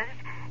is,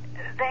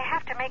 they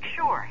have to make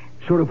sure.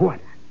 Sure of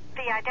what?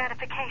 The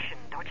identification,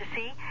 don't you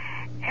see?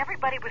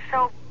 Everybody was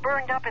so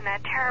burned up in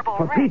that terrible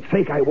For wreck. Pete's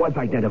sake, I was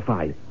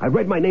identified. I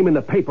read my name in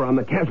the paper on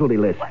the casualty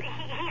list. Well,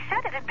 he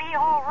said it'd be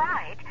all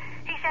right.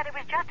 He said it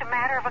was just a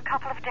matter of a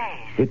couple of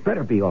days. It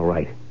better be all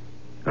right.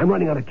 I'm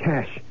running out of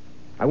cash.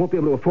 I won't be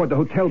able to afford the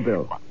hotel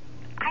bill. Well,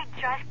 I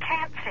just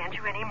can't send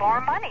you any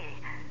more money.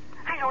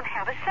 I don't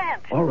have a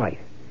cent. All right.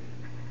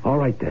 All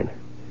right, then.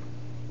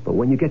 But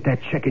when you get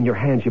that check in your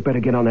hands, you better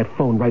get on that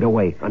phone right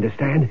away.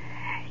 Understand?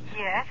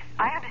 Yes,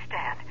 I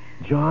understand.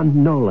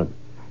 John Nolan,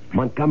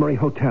 Montgomery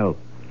Hotel.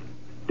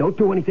 Don't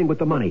do anything with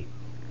the money.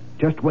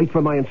 Just wait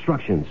for my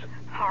instructions.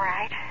 All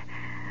right.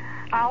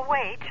 I'll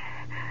wait.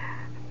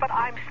 But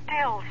I'm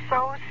still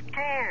so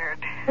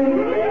scared.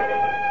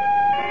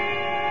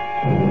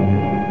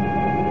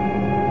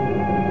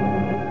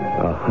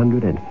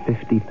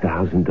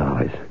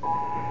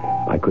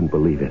 $150,000. I couldn't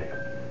believe it.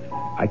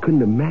 I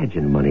couldn't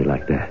imagine money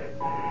like that.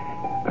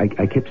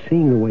 I kept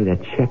seeing the way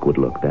that check would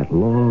look, that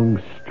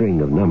long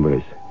string of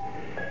numbers.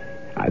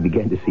 I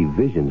began to see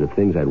visions of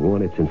things I'd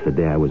wanted since the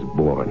day I was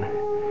born.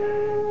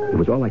 It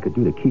was all I could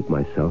do to keep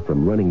myself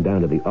from running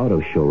down to the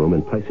auto showroom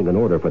and placing an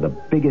order for the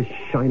biggest,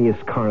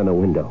 shiniest car in the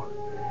window.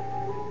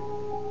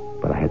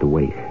 But I had to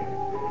wait.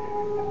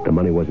 The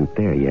money wasn't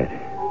there yet.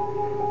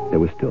 There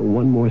was still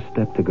one more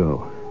step to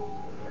go.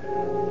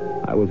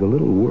 I was a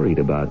little worried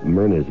about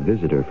Myrna's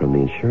visitor from the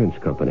insurance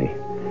company,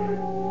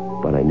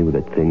 but I knew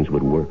that things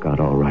would work out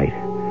all right.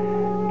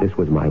 This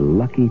was my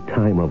lucky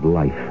time of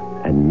life,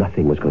 and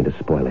nothing was going to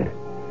spoil it.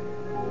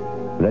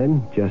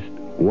 Then, just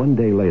one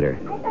day later...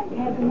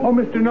 Oh,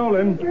 Mr.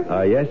 Nolan.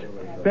 Yes?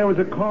 There was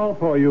a call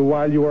for you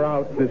while you were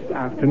out this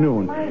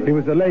afternoon. It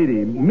was a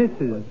lady,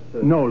 Mrs.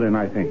 Nolan,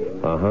 I think.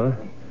 Uh-huh.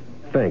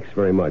 Thanks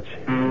very much.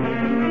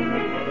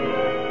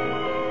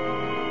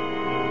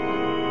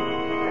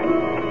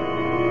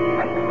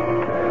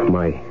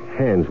 My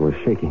hands were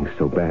shaking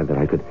so bad that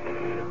I could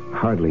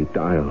hardly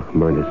dial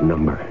Myrna's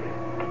number.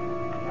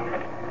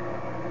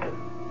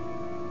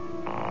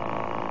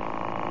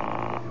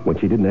 When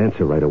she didn't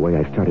answer right away,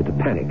 I started to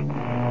panic.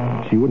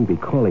 She wouldn't be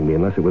calling me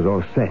unless it was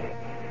all set.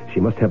 She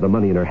must have the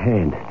money in her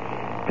hand,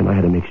 and I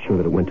had to make sure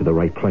that it went to the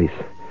right place.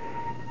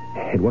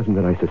 It wasn't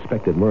that I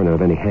suspected Myrna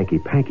of any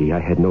hanky-panky. I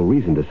had no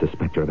reason to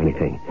suspect her of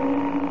anything.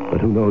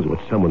 But who knows what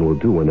someone will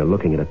do when they're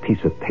looking at a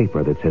piece of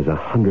paper that says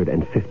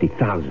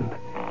 $150,000.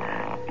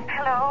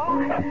 Hello?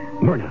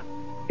 Myrna,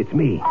 it's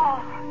me.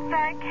 Oh,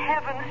 thank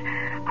heavens.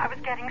 I was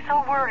getting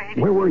so worried.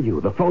 Where were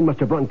you? The phone must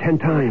have rung 10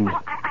 times.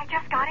 Well, I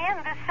just got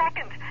in this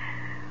second.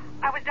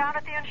 I was down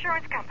at the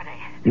insurance company.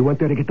 You went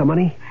there to get the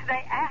money?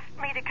 They asked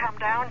me to come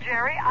down,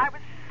 Jerry. I was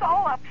so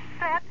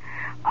upset,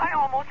 I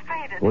almost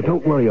fainted. Well,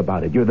 don't worry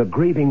about it. You're the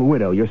grieving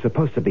widow. You're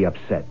supposed to be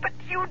upset. But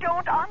you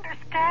don't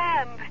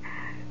understand.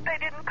 They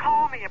didn't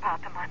call me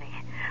about the money.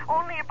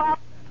 Only about,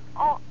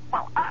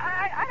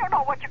 I don't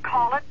know what you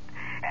call it.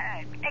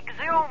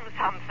 Exhume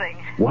something.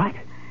 What?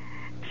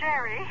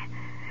 Jerry,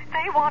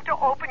 they want to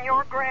open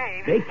your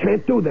grave. They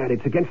can't do that.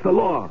 It's against the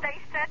law. They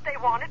said they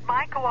wanted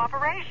my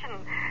cooperation.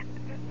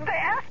 They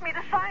asked me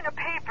to sign a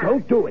paper.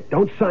 Don't do it.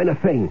 Don't sign a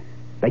thing.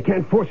 They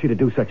can't force you to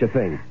do such a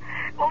thing.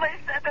 Well, they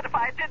said that if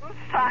I didn't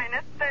sign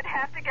it, they'd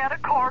have to get a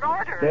court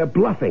order. They're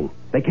bluffing.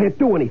 They can't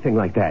do anything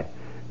like that.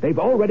 They've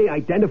already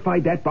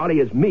identified that body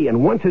as me,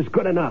 and once is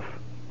good enough.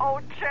 Oh,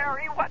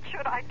 Jerry, what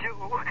should I do?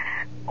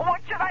 What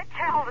should I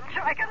tell them?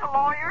 Should I get a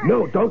lawyer?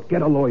 No, don't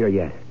get a lawyer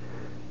yet.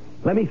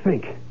 Let me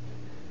think.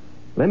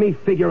 Let me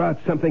figure out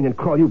something and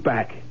call you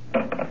back.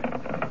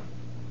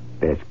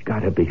 There's got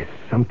to be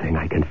something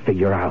I can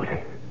figure out.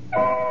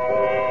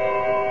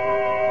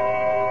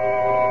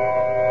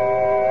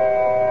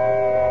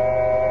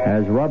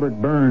 As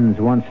Robert Burns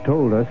once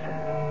told us,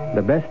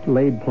 the best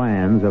laid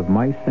plans of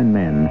mice and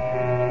men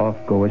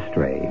oft go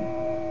astray.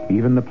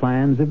 Even the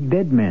plans of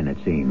dead men, it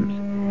seems.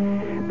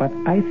 But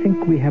I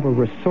think we have a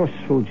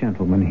resourceful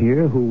gentleman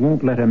here who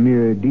won't let a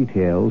mere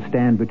detail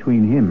stand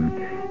between him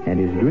and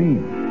his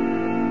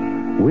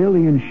dream. Will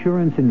the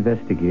insurance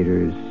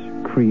investigators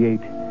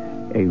create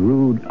a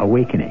rude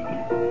awakening?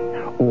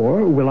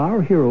 Or will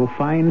our hero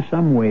find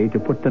some way to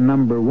put the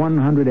number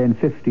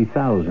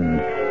 150,000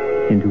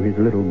 into his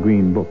little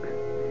green book?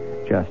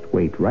 Just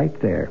wait right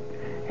there,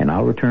 and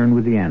I'll return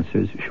with the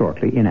answers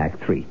shortly in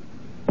Act 3.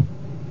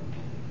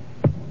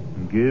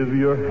 Give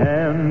your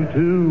hand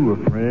to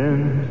a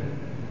friend.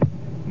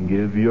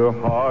 Give your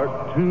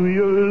heart to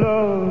your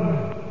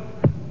love.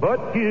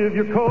 But give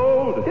your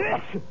cold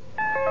to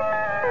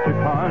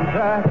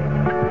contact.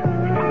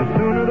 The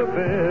sooner the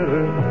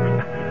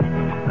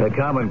better. The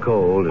common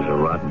cold is a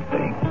rotten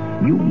thing.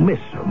 You miss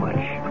so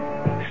much.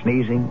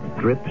 Sneezing,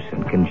 drips,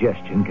 and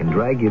congestion can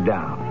drag you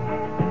down.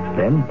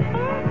 Then,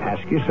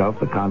 ask yourself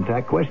the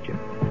contact question.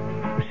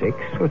 6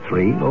 or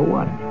 3 or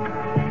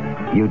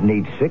 1? You'd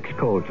need 6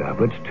 cold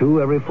tablets,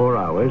 2 every 4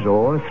 hours,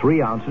 or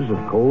 3 ounces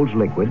of Cold's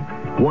liquid,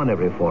 1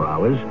 every 4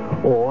 hours,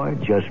 or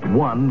just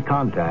 1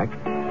 contact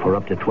for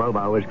up to 12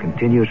 hours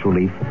continuous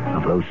relief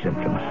of those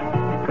symptoms.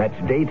 That's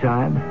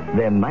daytime,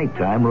 then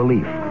nighttime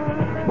relief.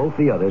 Both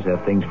the others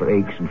have things for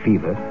aches and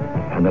fever,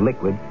 and the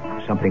liquid,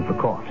 something for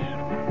coughs.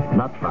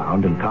 Not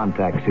found in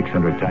Contact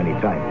 600 Tiny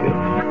Time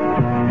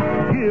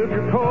pills. Give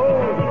your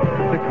cold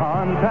to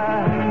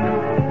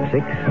contact.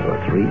 6 or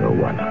 3 or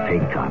 1.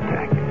 Take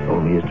Contact.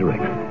 Only as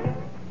directed.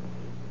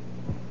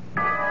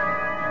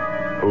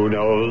 Who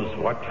knows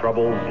what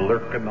troubles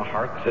lurk in the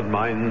hearts and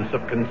minds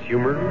of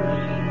consumers?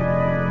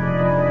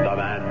 The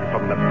man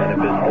from the Better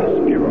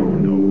Business Bureau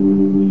knows.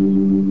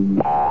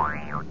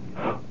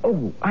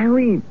 Oh,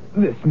 Irene,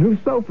 this new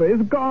sofa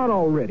is gone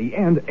already,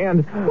 and...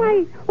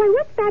 Why,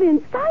 what's that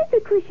inside the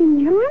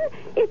cushion, John?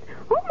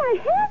 Oh, my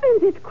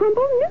heavens, it's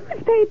crumpled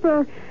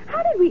newspaper.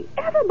 How did we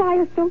ever buy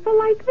a sofa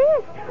like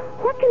this?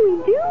 What can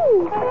we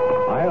do?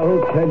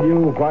 I'll tell you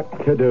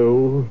what to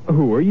do.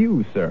 Who are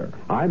you, sir?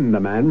 I'm the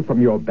man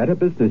from your Better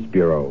Business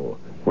Bureau.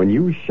 When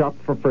you shop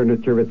for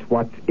furniture, it's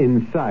what's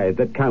inside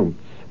that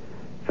counts.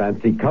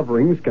 Fancy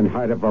coverings can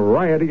hide a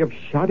variety of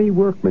shoddy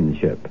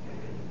workmanship.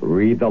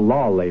 Read the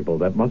law label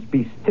that must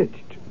be stitched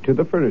to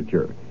the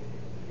furniture.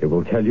 It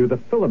will tell you the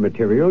filler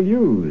material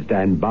used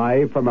and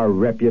buy from a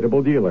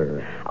reputable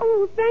dealer.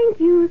 Oh, thank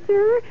you,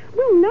 sir.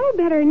 We'll know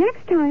better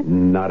next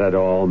time. Not at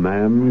all,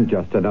 ma'am.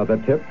 Just another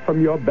tip from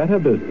your Better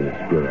Business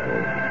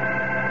Bureau.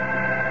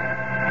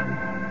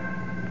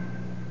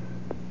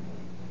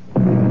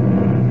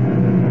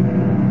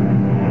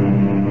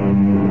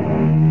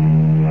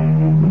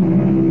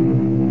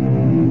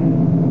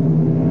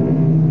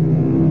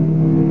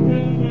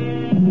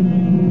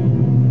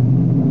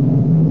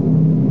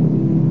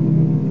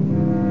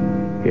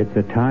 It's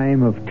a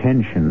time of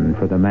tension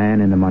for the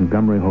man in the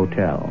Montgomery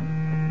Hotel.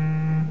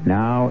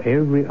 Now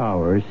every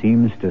hour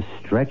seems to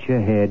stretch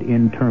ahead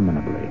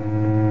interminably.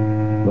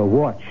 The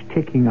watch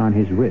ticking on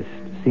his wrist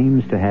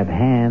seems to have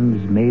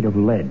hands made of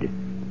lead.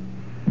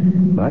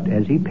 But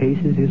as he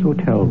paces his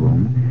hotel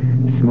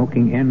room,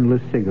 smoking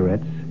endless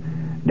cigarettes,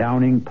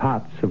 downing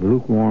pots of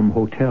lukewarm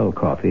hotel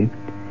coffee,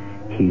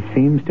 he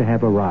seems to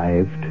have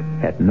arrived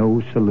at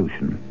no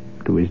solution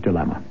to his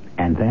dilemma.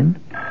 And then...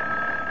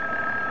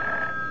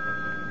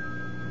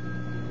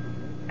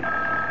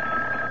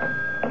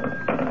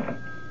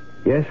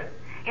 Yes?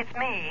 It's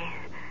me.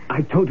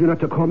 I told you not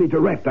to call me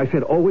direct. I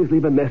said always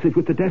leave a message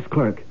with the desk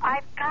clerk.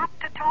 I've got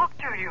to talk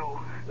to you.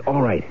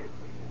 All right.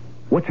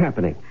 What's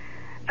happening?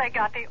 They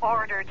got the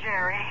order,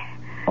 Jerry.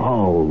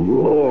 Oh,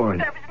 Lord.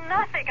 There was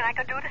nothing I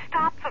could do to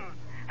stop them.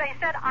 They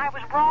said I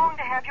was wrong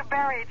to have you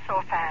buried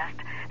so fast,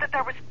 that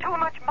there was too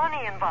much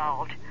money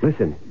involved.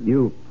 Listen,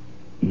 you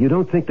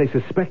don't think they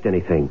suspect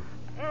anything?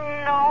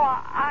 No,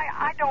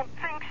 I don't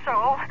think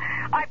so.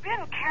 I've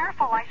been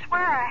careful. I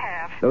swear I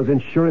have. Those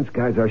insurance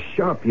guys are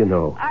sharp, you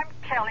know. I'm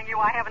telling you,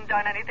 I haven't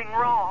done anything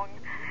wrong.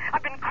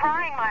 I've been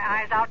crying my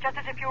eyes out just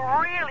as if you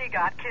really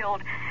got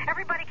killed.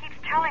 Everybody keeps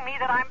telling me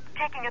that I'm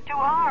taking it too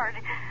hard.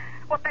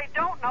 What they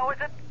don't know is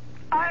that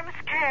I'm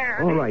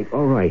scared.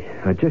 All right.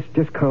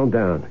 Just calm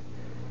down.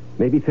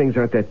 Maybe things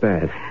aren't that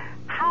bad.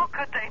 How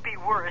could they be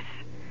worse?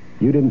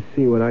 You didn't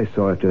see what I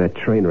saw after that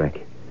train wreck.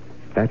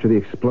 After the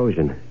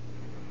explosion.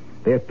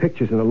 They had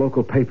pictures in the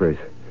local papers.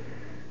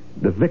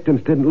 The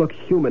victims didn't look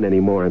human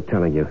anymore, I'm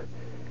telling you.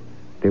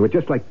 They were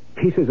just like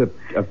pieces of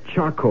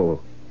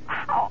charcoal.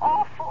 How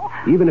awful.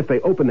 Even if they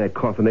open that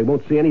coffin, they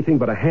won't see anything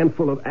but a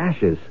handful of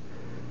ashes.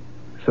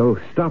 So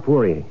stop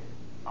worrying.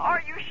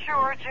 Are you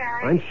sure,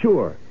 Jerry? I'm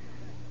sure.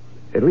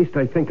 At least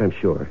I think I'm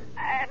sure.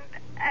 And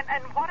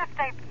what if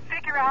they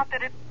figure out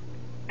that it's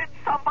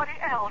somebody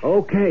else?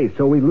 Okay,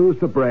 so we lose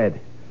the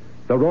bread.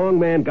 The wrong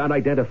man got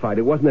identified.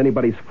 It wasn't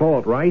anybody's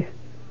fault, right?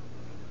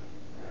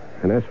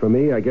 And as for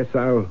me, I guess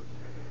I'll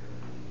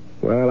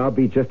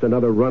be just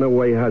another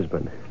runaway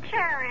husband.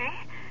 Jerry,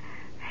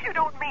 you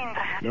don't mean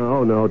that.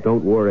 No,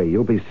 don't worry.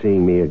 You'll be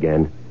seeing me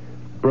again.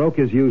 Broke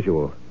as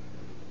usual.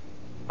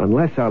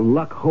 Unless our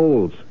luck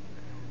holds.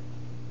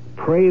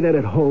 Pray that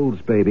it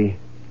holds, baby.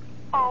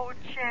 Oh,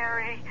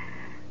 Jerry,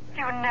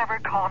 you never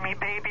call me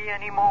baby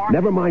anymore.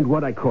 Never mind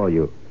what I call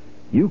you.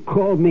 You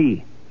call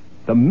me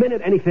the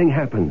minute anything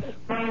happens.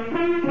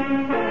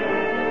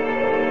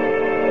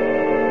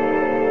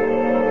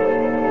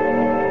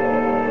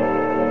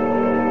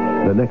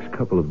 The next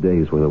couple of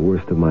days were the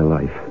worst of my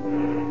life.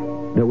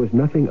 There was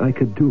nothing I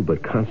could do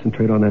but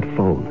concentrate on that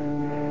phone.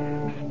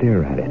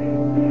 Stare at it,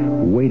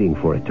 waiting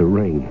for it to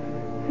ring.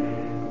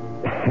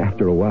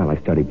 After a while, I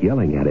started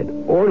yelling at it,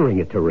 ordering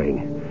it to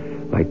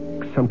ring, like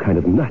some kind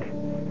of nut.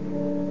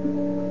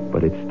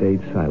 But it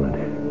stayed silent.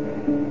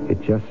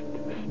 It just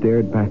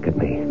stared back at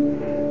me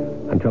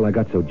until I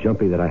got so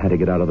jumpy that I had to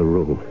get out of the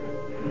room.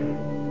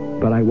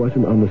 But I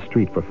wasn't on the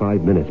street for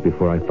 5 minutes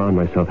before I found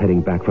myself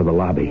heading back for the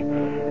lobby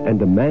and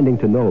demanding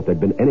to know if there'd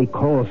been any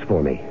calls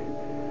for me.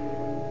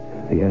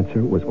 The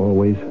answer was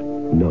always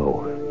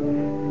no.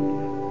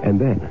 And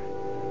then,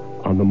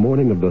 on the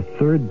morning of the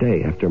third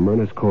day after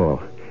Myrna's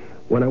call,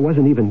 when I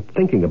wasn't even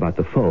thinking about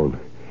the phone,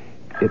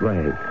 it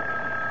rang.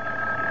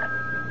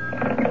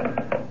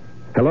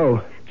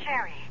 Hello?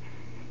 Jerry,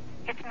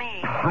 it's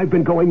me. I've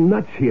been going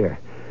nuts here.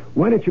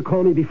 Why didn't you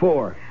call me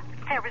before?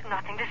 There was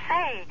nothing to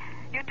say.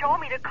 You told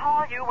me to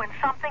call you when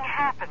something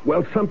happened.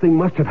 Well, something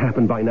must have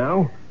happened by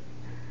now.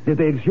 Did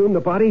they exhume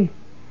the body?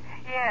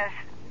 Yes,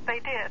 they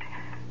did.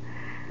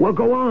 Well,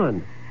 go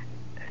on.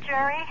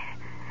 Jerry,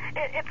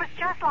 it was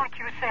just like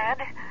you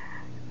said.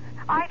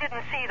 I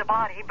didn't see the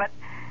body, but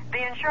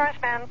the insurance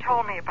man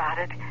told me about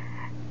it.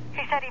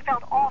 He said he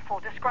felt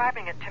awful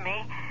describing it to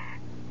me,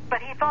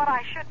 but he thought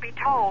I should be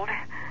told.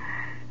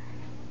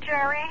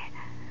 Jerry,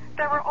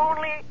 there were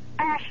only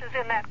ashes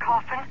in that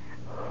coffin.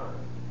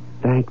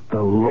 Thank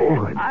the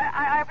Lord.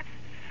 I was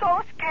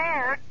so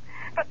scared,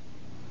 but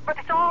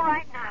it's all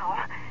right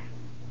now.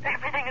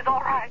 Everything is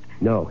all right.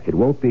 No, it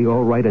won't be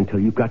all right until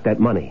you've got that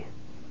money.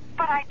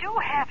 But I do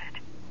have it.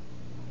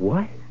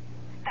 What?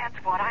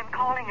 That's what I'm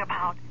calling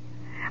about.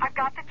 I've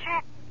got the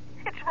check.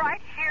 It's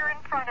right here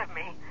in front of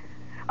me.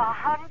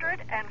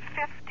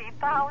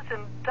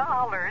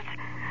 $150,000.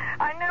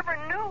 I never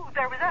knew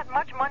there was that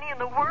much money in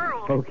the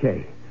world.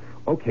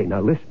 Okay,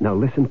 now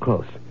listen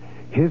close.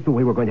 Here's the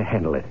way we're going to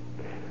handle it.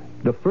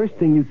 The first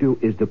thing you do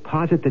is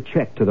deposit the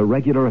check to the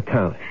regular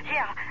account.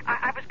 Yeah,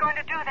 I was going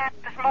to do that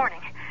this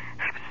morning.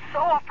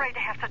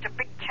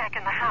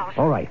 check in the house.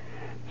 All right.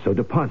 So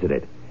deposit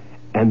it.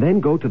 And then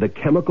go to the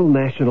Chemical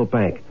National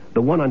Bank,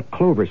 the one on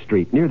Clover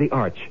Street, near the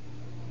Arch.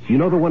 You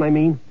know the one I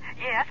mean?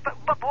 Yes, but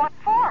what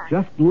for?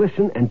 Just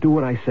listen and do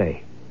what I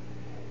say.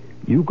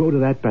 You go to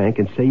that bank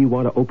and say you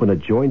want to open a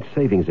joint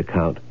savings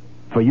account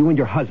for you and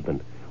your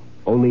husband.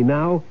 Only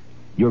now,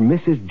 you're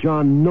Mrs.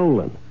 John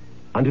Nolan.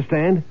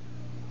 Understand?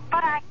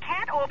 But I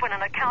can't open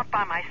an account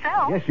by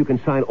myself. Yes, you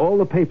can sign all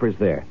the papers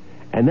there.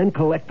 And then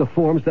collect the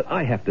forms that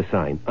I have to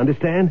sign.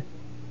 Understand?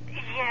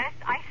 Yes,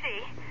 I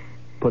see.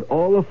 Put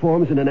all the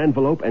forms in an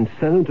envelope and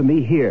send them to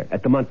me here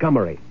at the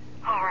Montgomery.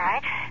 All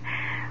right.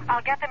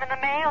 I'll get them in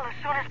the mail as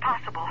soon as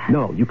possible.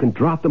 No, you can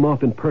drop them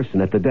off in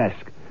person at the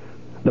desk.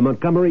 The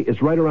Montgomery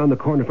is right around the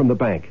corner from the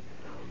bank.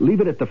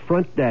 Leave it at the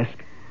front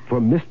desk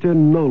for Mr.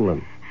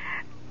 Nolan.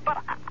 But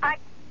I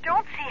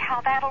don't see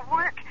how that'll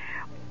work.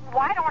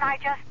 Why don't I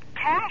just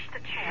cash the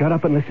check? Shut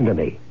up and listen to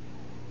me.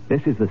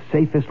 This is the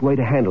safest way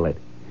to handle it.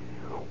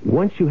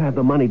 Once you have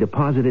the money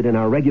deposited in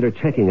our regular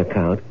checking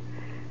account,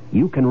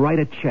 you can write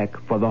a check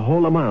for the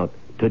whole amount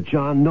to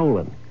John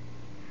Nolan.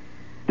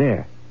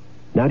 There.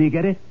 Now do you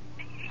get it?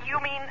 You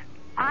mean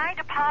I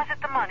deposit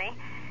the money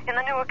in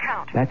the new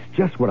account? That's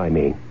just what I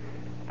mean.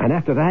 And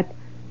after that,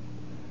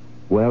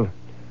 well,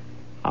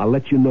 I'll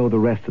let you know the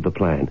rest of the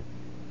plan.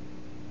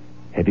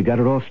 Have you got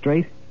it all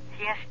straight?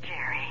 Yes,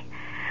 Jerry.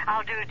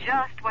 I'll do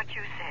just what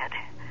you said.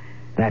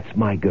 That's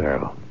my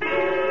girl.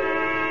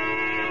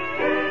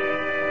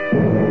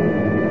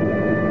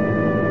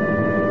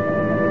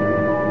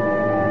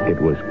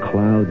 It was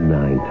cloud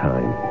nine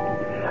time.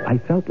 I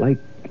felt like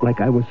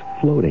I was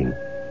floating.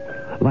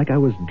 Like I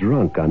was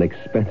drunk on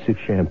expensive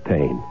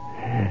champagne.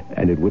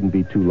 And it wouldn't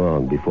be too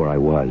long before I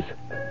was.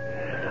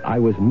 I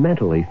was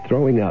mentally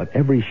throwing out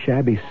every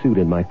shabby suit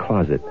in my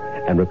closet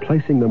and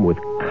replacing them with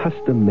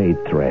custom-made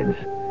threads.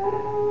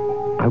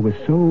 I was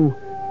so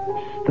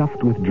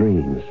stuffed with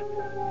dreams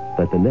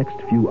that the next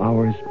few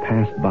hours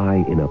passed by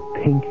in a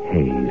pink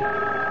haze.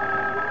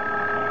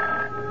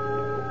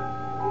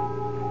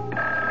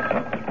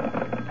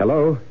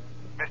 Hello?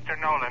 Mr.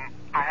 Nolan,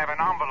 I have an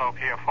envelope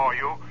here for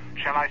you.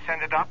 Shall I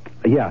send it up?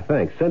 Yeah,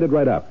 thanks. Send it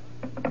right up.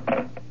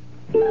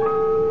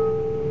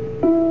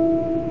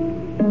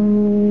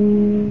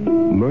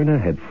 Myrna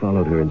had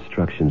followed her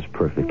instructions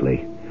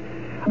perfectly.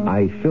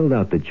 I filled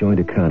out the joint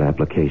account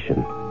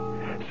application,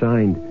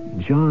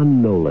 signed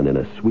John Nolan in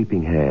a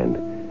sweeping hand,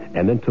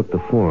 and then took the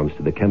forms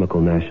to the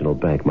Chemical National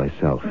Bank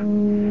myself.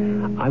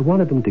 I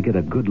wanted them to get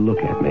a good look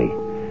at me,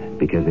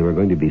 because they were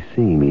going to be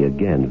seeing me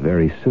again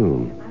very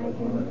soon.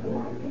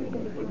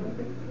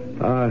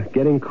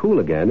 Getting cool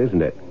again,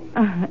 isn't it?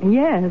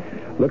 Yes.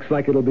 Looks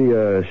like it'll be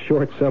a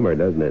short summer,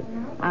 doesn't it?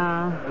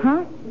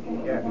 Uh-huh.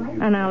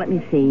 Now, let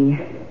me see.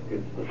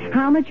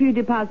 How much are you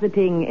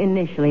depositing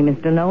initially,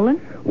 Mr.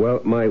 Nolan? Well,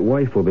 my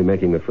wife will be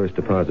making the first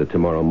deposit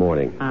tomorrow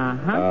morning.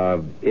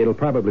 Uh-huh. It'll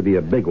probably be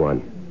a big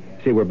one.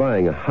 See, we're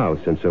buying a house,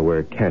 and so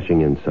we're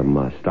cashing in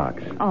some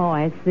stocks. Oh,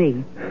 I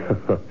see.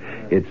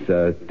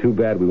 It's too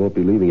bad we won't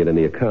be leaving it in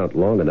the account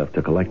long enough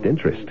to collect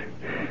interest.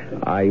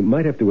 I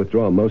might have to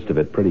withdraw most of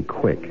it pretty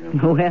quick.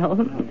 Well,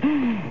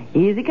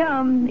 easy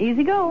come,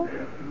 easy go.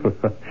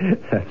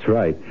 That's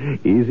right.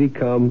 Easy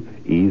come,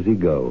 easy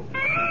go.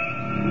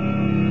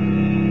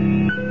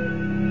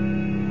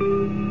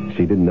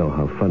 She didn't know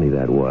how funny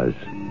that was.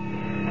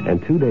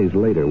 And 2 days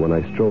later, when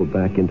I strolled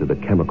back into the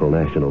Chemical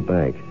National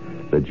Bank,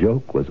 the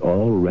joke was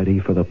all ready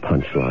for the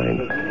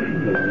punchline.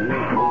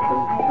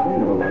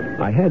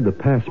 I had the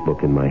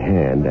passbook in my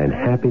hand and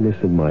happiness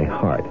in my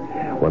heart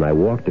when I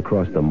walked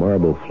across the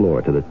marble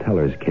floor to the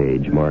teller's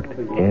cage marked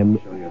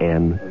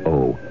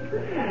M-N-O.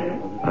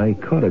 I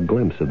caught a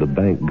glimpse of the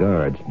bank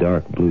guard's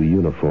dark blue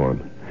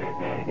uniform.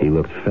 He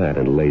looked fat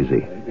and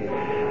lazy.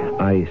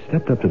 I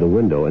stepped up to the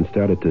window and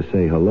started to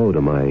say hello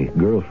to my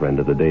girlfriend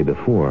of the day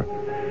before.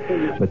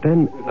 But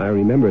then I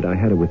remembered I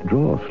had a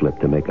withdrawal slip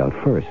to make out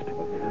first.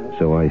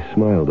 So I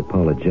smiled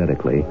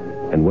apologetically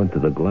and went to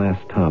the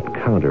glass-top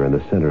counter in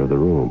the center of the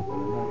room.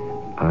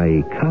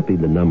 I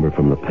copied the number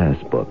from the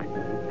passbook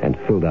and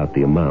filled out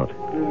the amount.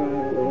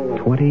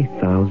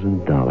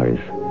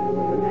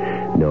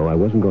 $20,000. No, I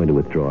wasn't going to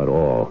withdraw at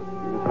all.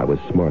 I was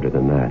smarter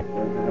than that.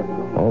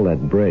 All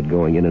that bread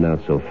going in and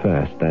out so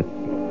fast, that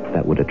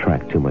would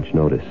attract too much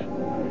notice.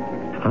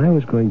 I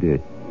was going to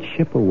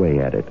chip away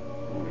at it,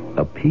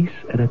 a piece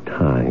at a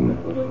time.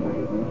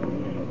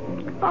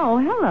 Oh,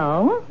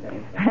 hello.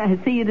 I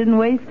see you didn't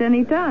waste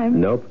any time.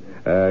 Nope.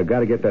 Got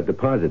to get that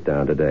deposit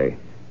down today.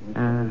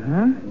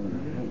 Uh-huh.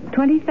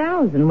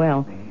 $20,000.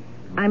 Well,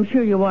 I'm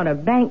sure you'll want a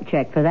bank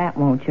check for that,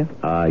 won't you?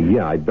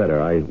 Yeah, I'd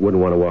better. I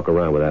wouldn't want to walk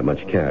around with that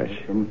much cash.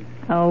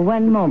 Oh,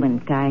 one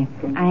moment, I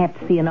have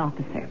to see an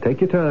officer.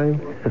 Take your time.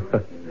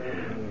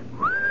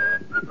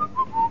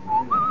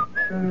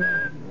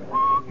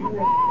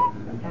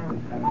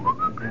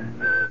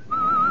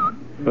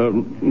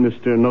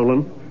 Mr.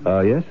 Nolan?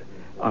 Yes?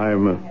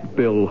 I'm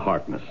Bill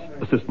Harkness,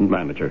 assistant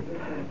manager.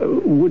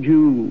 Would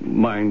you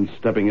mind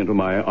stepping into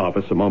my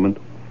office a moment?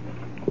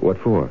 What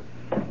for?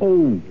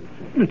 Oh,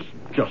 it's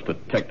Just a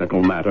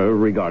technical matter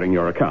regarding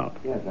your account.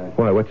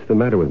 Why, what's the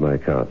matter with my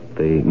account?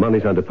 The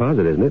money's on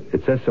deposit, isn't it?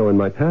 It says so in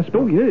my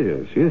passport. Oh,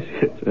 yes.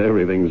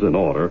 Everything's in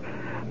order.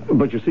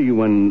 But you see,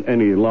 when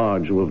any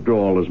large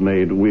withdrawal is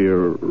made,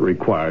 we're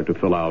required to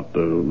fill out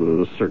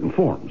certain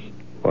forms.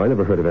 Well, I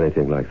never heard of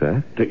anything like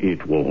that.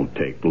 It won't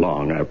take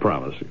long, I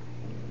promise you.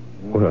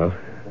 Well,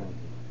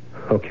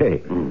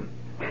 okay.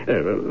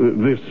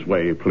 This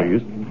way,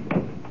 please.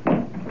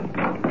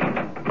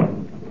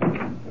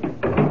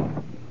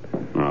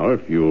 Now,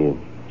 if you'll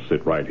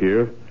sit right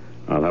here,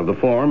 I'll have the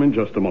form in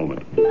just a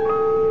moment.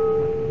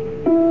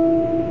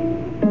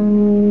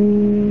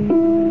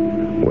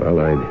 Well,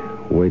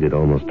 I'd waited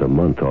almost a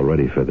month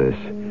already for this,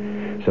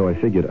 so I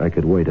figured I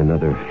could wait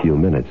another few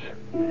minutes.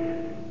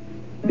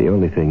 The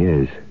only thing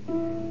is,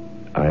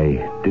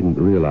 I didn't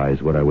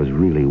realize what I was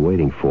really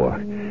waiting for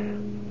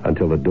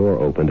until the door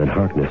opened and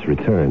Harkness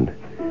returned.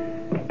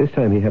 This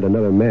time he had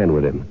another man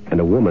with him, and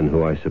a woman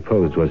who I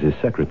supposed was his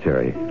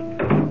secretary.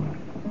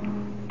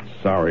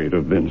 Sorry to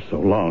have been so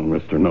long,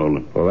 Mr.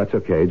 Nolan. Well, that's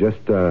okay. Just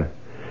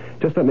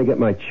let me get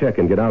my check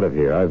and get out of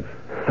here.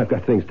 I've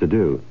got things to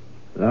do.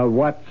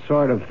 What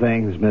sort of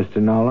things, Mr.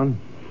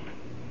 Nolan?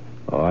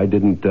 Oh, I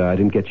didn't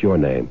get your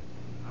name.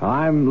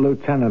 I'm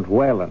Lieutenant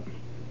Whalen.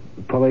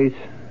 Police?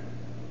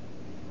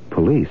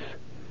 Police?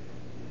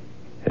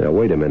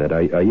 Wait a minute.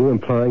 Are you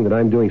implying that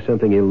I'm doing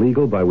something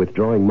illegal by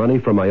withdrawing money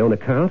from my own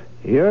account?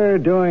 You're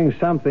doing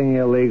something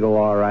illegal,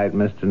 all right,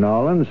 Mr.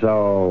 Nolan,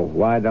 so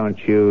why don't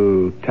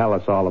you tell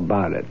us all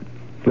about it?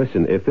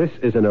 Listen, if this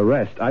is an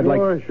arrest, I'd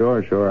like...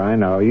 Sure, I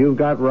know. You've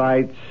got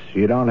rights.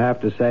 You don't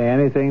have to say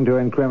anything to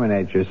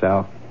incriminate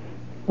yourself.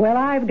 Well,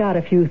 I've got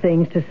a few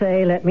things to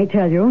say, let me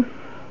tell you.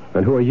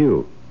 And who are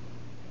you?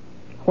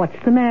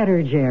 What's the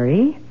matter,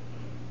 Jerry?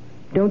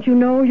 Don't you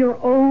know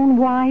your own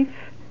wife?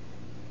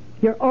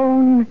 Your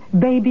own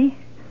baby?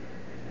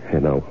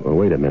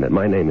 Wait a minute.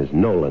 My name is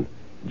Nolan.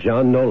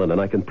 John Nolan,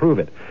 and I can prove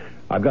it.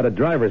 I've got a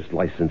driver's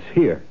license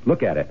here.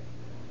 Look at it.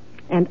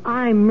 And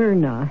I'm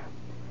Myrna,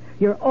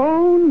 your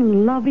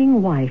own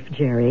loving wife,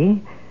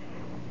 Jerry.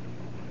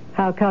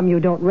 How come you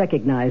don't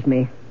recognize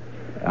me?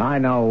 I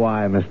know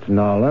why, Mr.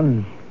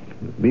 Nolan.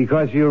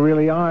 Because you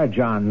really are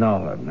John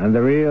Nolan, and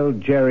the real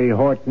Jerry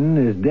Horton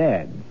is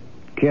dead,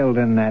 killed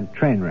in that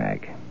train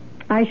wreck.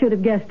 I should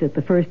have guessed it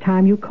the first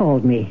time you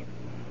called me.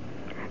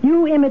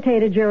 You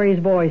imitated Jerry's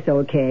voice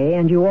okay,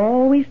 and you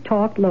always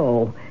talked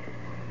low.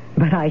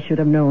 But I should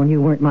have known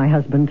you weren't my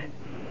husband.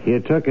 You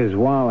took his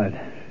wallet.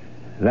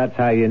 That's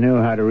how you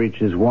knew how to reach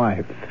his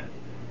wife.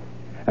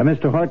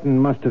 Mr. Horton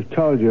must have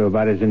told you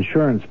about his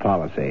insurance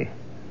policy.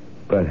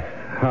 But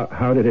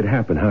how did it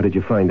happen? How did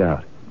you find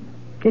out?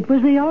 It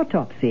was the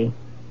autopsy.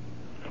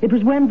 It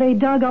was when they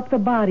dug up the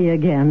body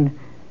again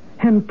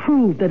and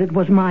proved that it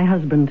was my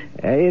husband.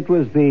 It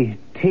was the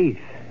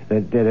teeth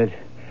that did it.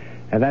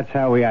 And that's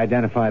how we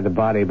identified the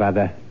body, by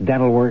the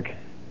dental work.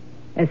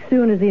 As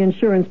soon as the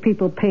insurance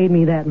people paid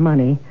me that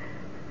money,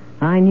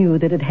 I knew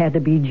that it had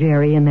to be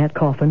Jerry in that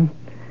coffin,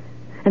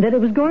 and that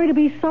it was going to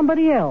be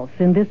somebody else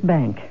in this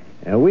bank.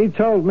 We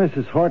told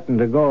Mrs. Horton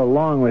to go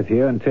along with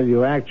you until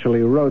you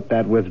actually wrote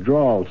that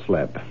withdrawal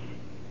slip.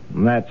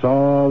 And that's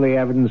all the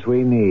evidence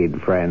we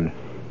need, friend.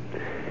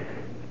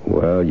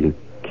 Well, you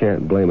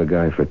can't blame a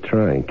guy for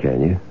trying,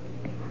 can you?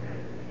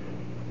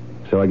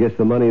 So I guess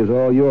the money is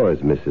all yours,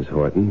 Mrs.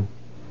 Horton.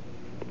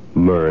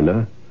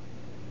 Myrna.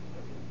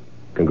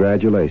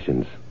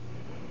 Congratulations.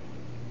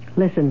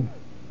 Listen,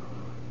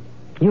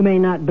 you may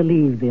not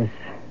believe this,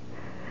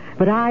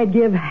 but I'd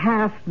give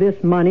half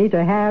this money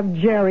to have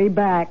Jerry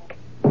back.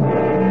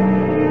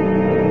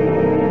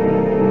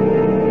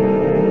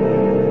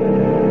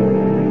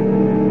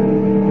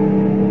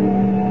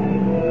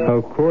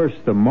 Of course,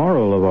 the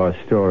moral of our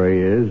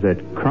story is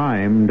that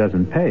crime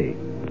doesn't pay,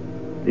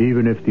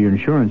 even if the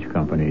insurance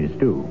companies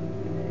do.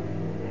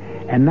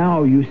 And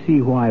now you see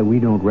why we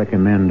don't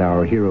recommend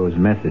our hero's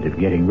method of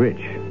getting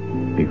rich.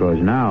 Because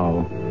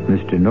now,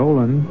 Mr.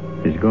 Nolan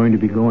is going to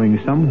be going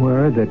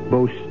somewhere that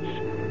boasts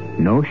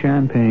no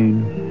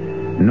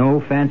champagne,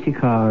 no fancy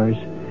cars,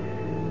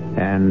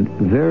 and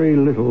very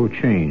little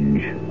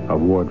change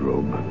of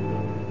wardrobe.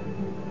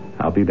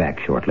 I'll be back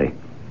shortly.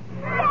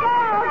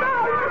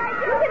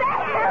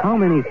 How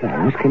many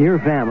things can your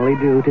family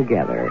do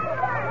together?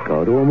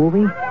 Go to a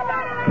movie?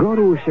 Go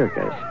to a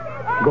circus?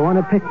 Go on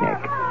a picnic?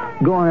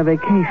 Go on a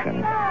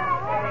vacation?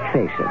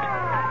 Face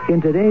it,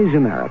 in today's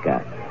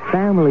America,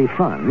 family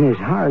fun is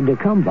hard to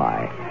come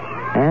by.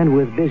 And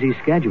with busy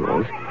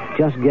schedules,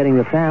 just getting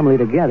the family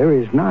together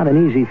is not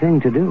an easy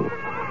thing to do.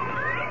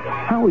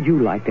 How would you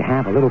like to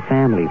have a little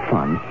family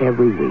fun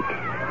every week?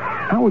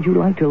 How would you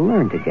like to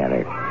learn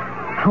together?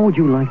 How would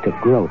you like to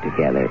grow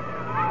together?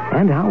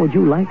 And how would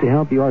you like to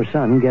help your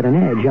son get an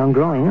edge on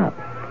growing up?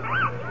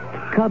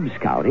 Cub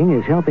Scouting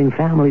is helping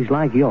families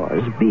like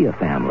yours be a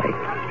family.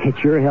 It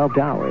sure helped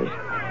ours.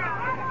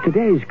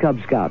 Today's Cub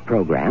Scout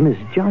program is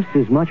just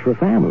as much for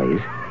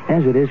families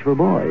as it is for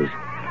boys.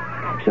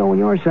 So when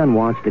your son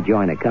wants to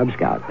join a Cub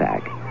Scout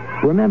pack,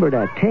 remember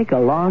to take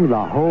along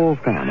the whole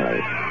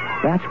family.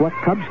 That's what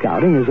Cub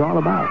Scouting is all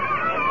about.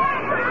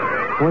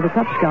 For the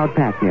Cub Scout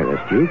pack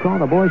nearest you, call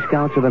the Boy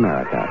Scouts of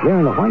America. They're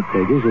in the white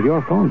pages of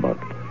your phone book.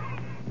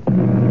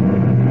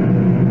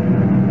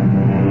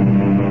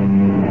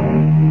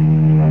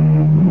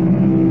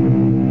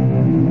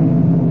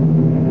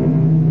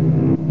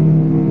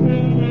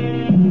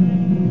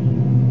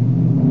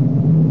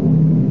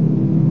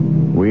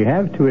 We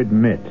have to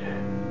admit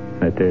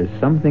that there's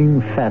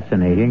something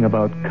fascinating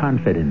about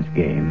confidence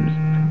games.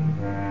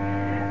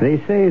 They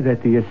say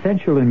that the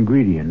essential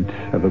ingredient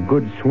of a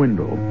good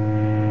swindle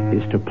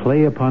is to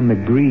play upon the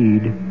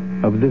greed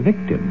of the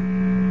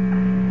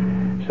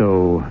victim.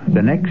 So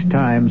the next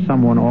time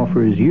someone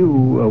offers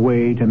you a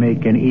way to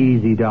make an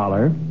easy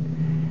dollar,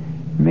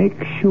 make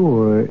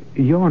sure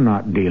you're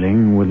not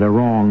dealing with the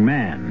wrong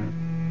man.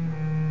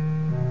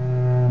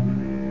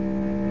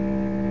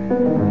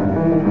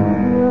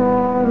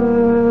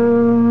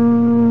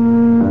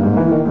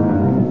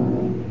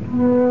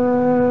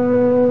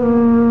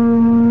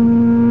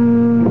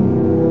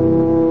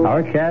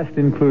 Our cast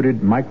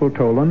included Michael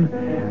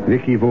Tolan,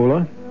 Vicky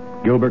Vola,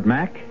 Gilbert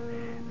Mack,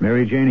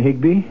 Mary Jane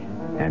Higby,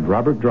 and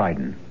Robert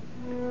Dryden.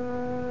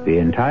 The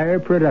entire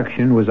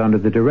production was under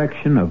the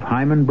direction of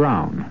Hyman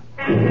Brown.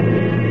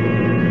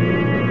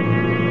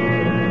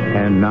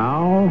 And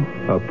now,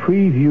 a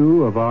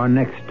preview of our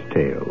next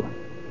tale.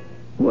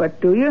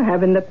 What do you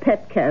have in the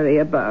pet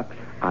carrier box?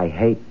 I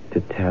hate to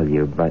tell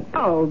you, but...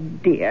 Oh,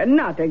 dear,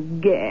 not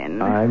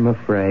again. I'm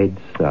afraid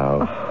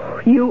so.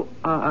 Oh, you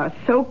are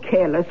so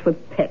careless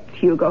with pets,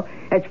 Hugo.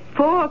 There's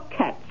 4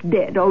 cats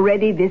dead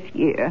already this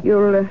year.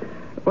 You'll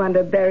want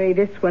to bury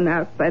this one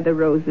out by the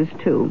roses,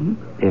 too.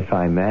 If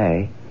I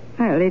may.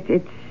 Well,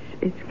 it's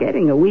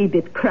getting a wee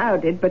bit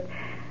crowded, but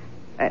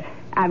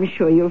I'm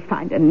sure you'll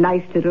find a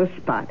nice little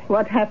spot.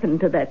 What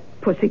happened to that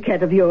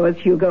pussycat of yours,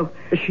 Hugo?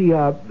 She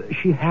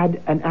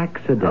had an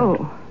accident.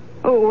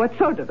 Oh, what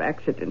sort of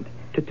accident?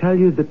 To tell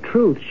you the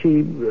truth,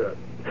 she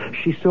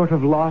sort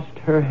of lost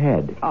her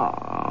head.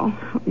 Oh,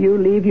 you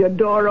leave your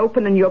door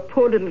open and your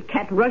poor little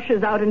cat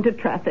rushes out into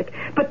traffic,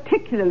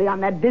 particularly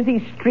on that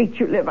busy street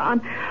you live on.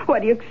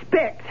 What do you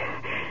expect?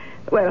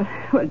 Well,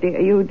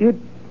 dear,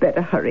 you'd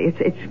better hurry.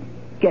 It's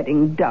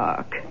getting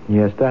dark.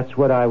 Yes, that's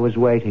what I was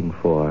waiting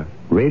for.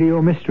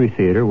 Radio Mystery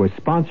Theater was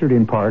sponsored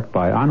in part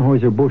by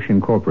Anheuser-Busch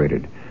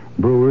Incorporated,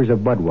 brewers of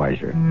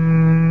Budweiser.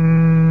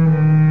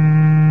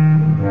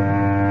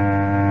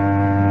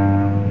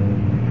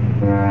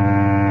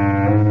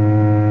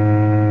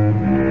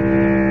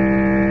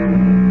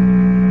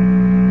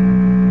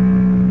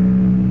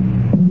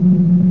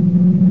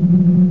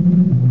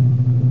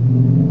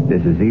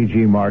 This is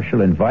E.G.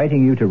 Marshall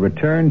inviting you to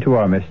return to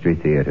our Mystery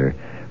Theater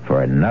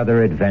for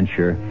another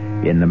adventure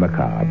in the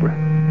macabre.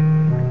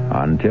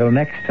 Until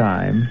next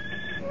time,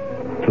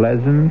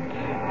 pleasant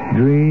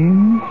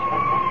dreams.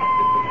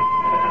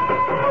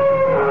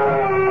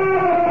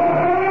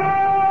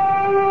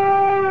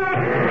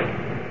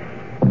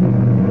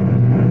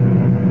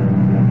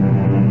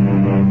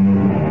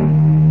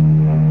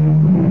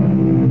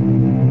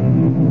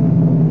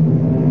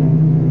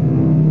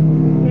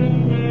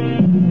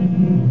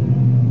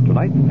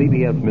 Tonight's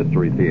CBS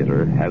Mystery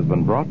Theater has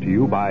been brought to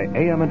you by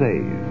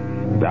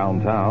A.M.&A's,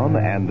 downtown,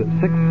 and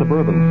 6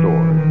 suburban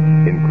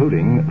stores,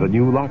 including the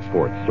new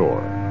Lockport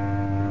store.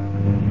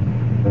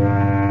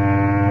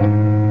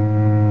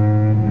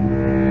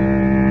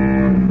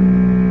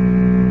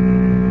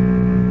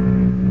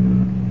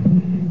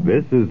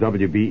 This is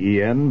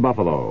WBEN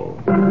Buffalo.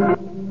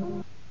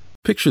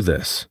 Picture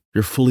this.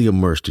 You're fully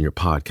immersed in your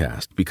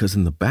podcast because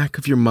in the back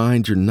of your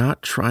mind, you're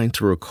not trying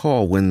to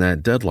recall when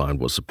that deadline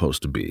was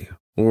supposed to be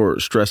or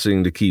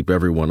stressing to keep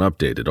everyone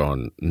updated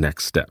on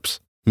next steps.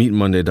 Meet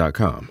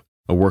Monday.com,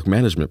 a work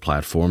management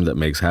platform that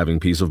makes having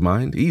peace of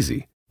mind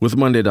easy. With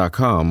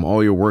Monday.com,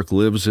 all your work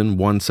lives in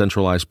one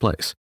centralized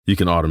place. You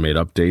can automate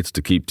updates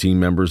to keep team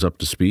members up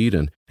to speed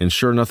and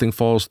ensure nothing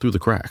falls through the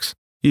cracks,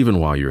 even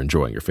while you're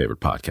enjoying your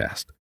favorite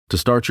podcast. To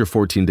start your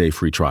 14-day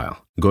free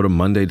trial, go to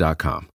Monday.com.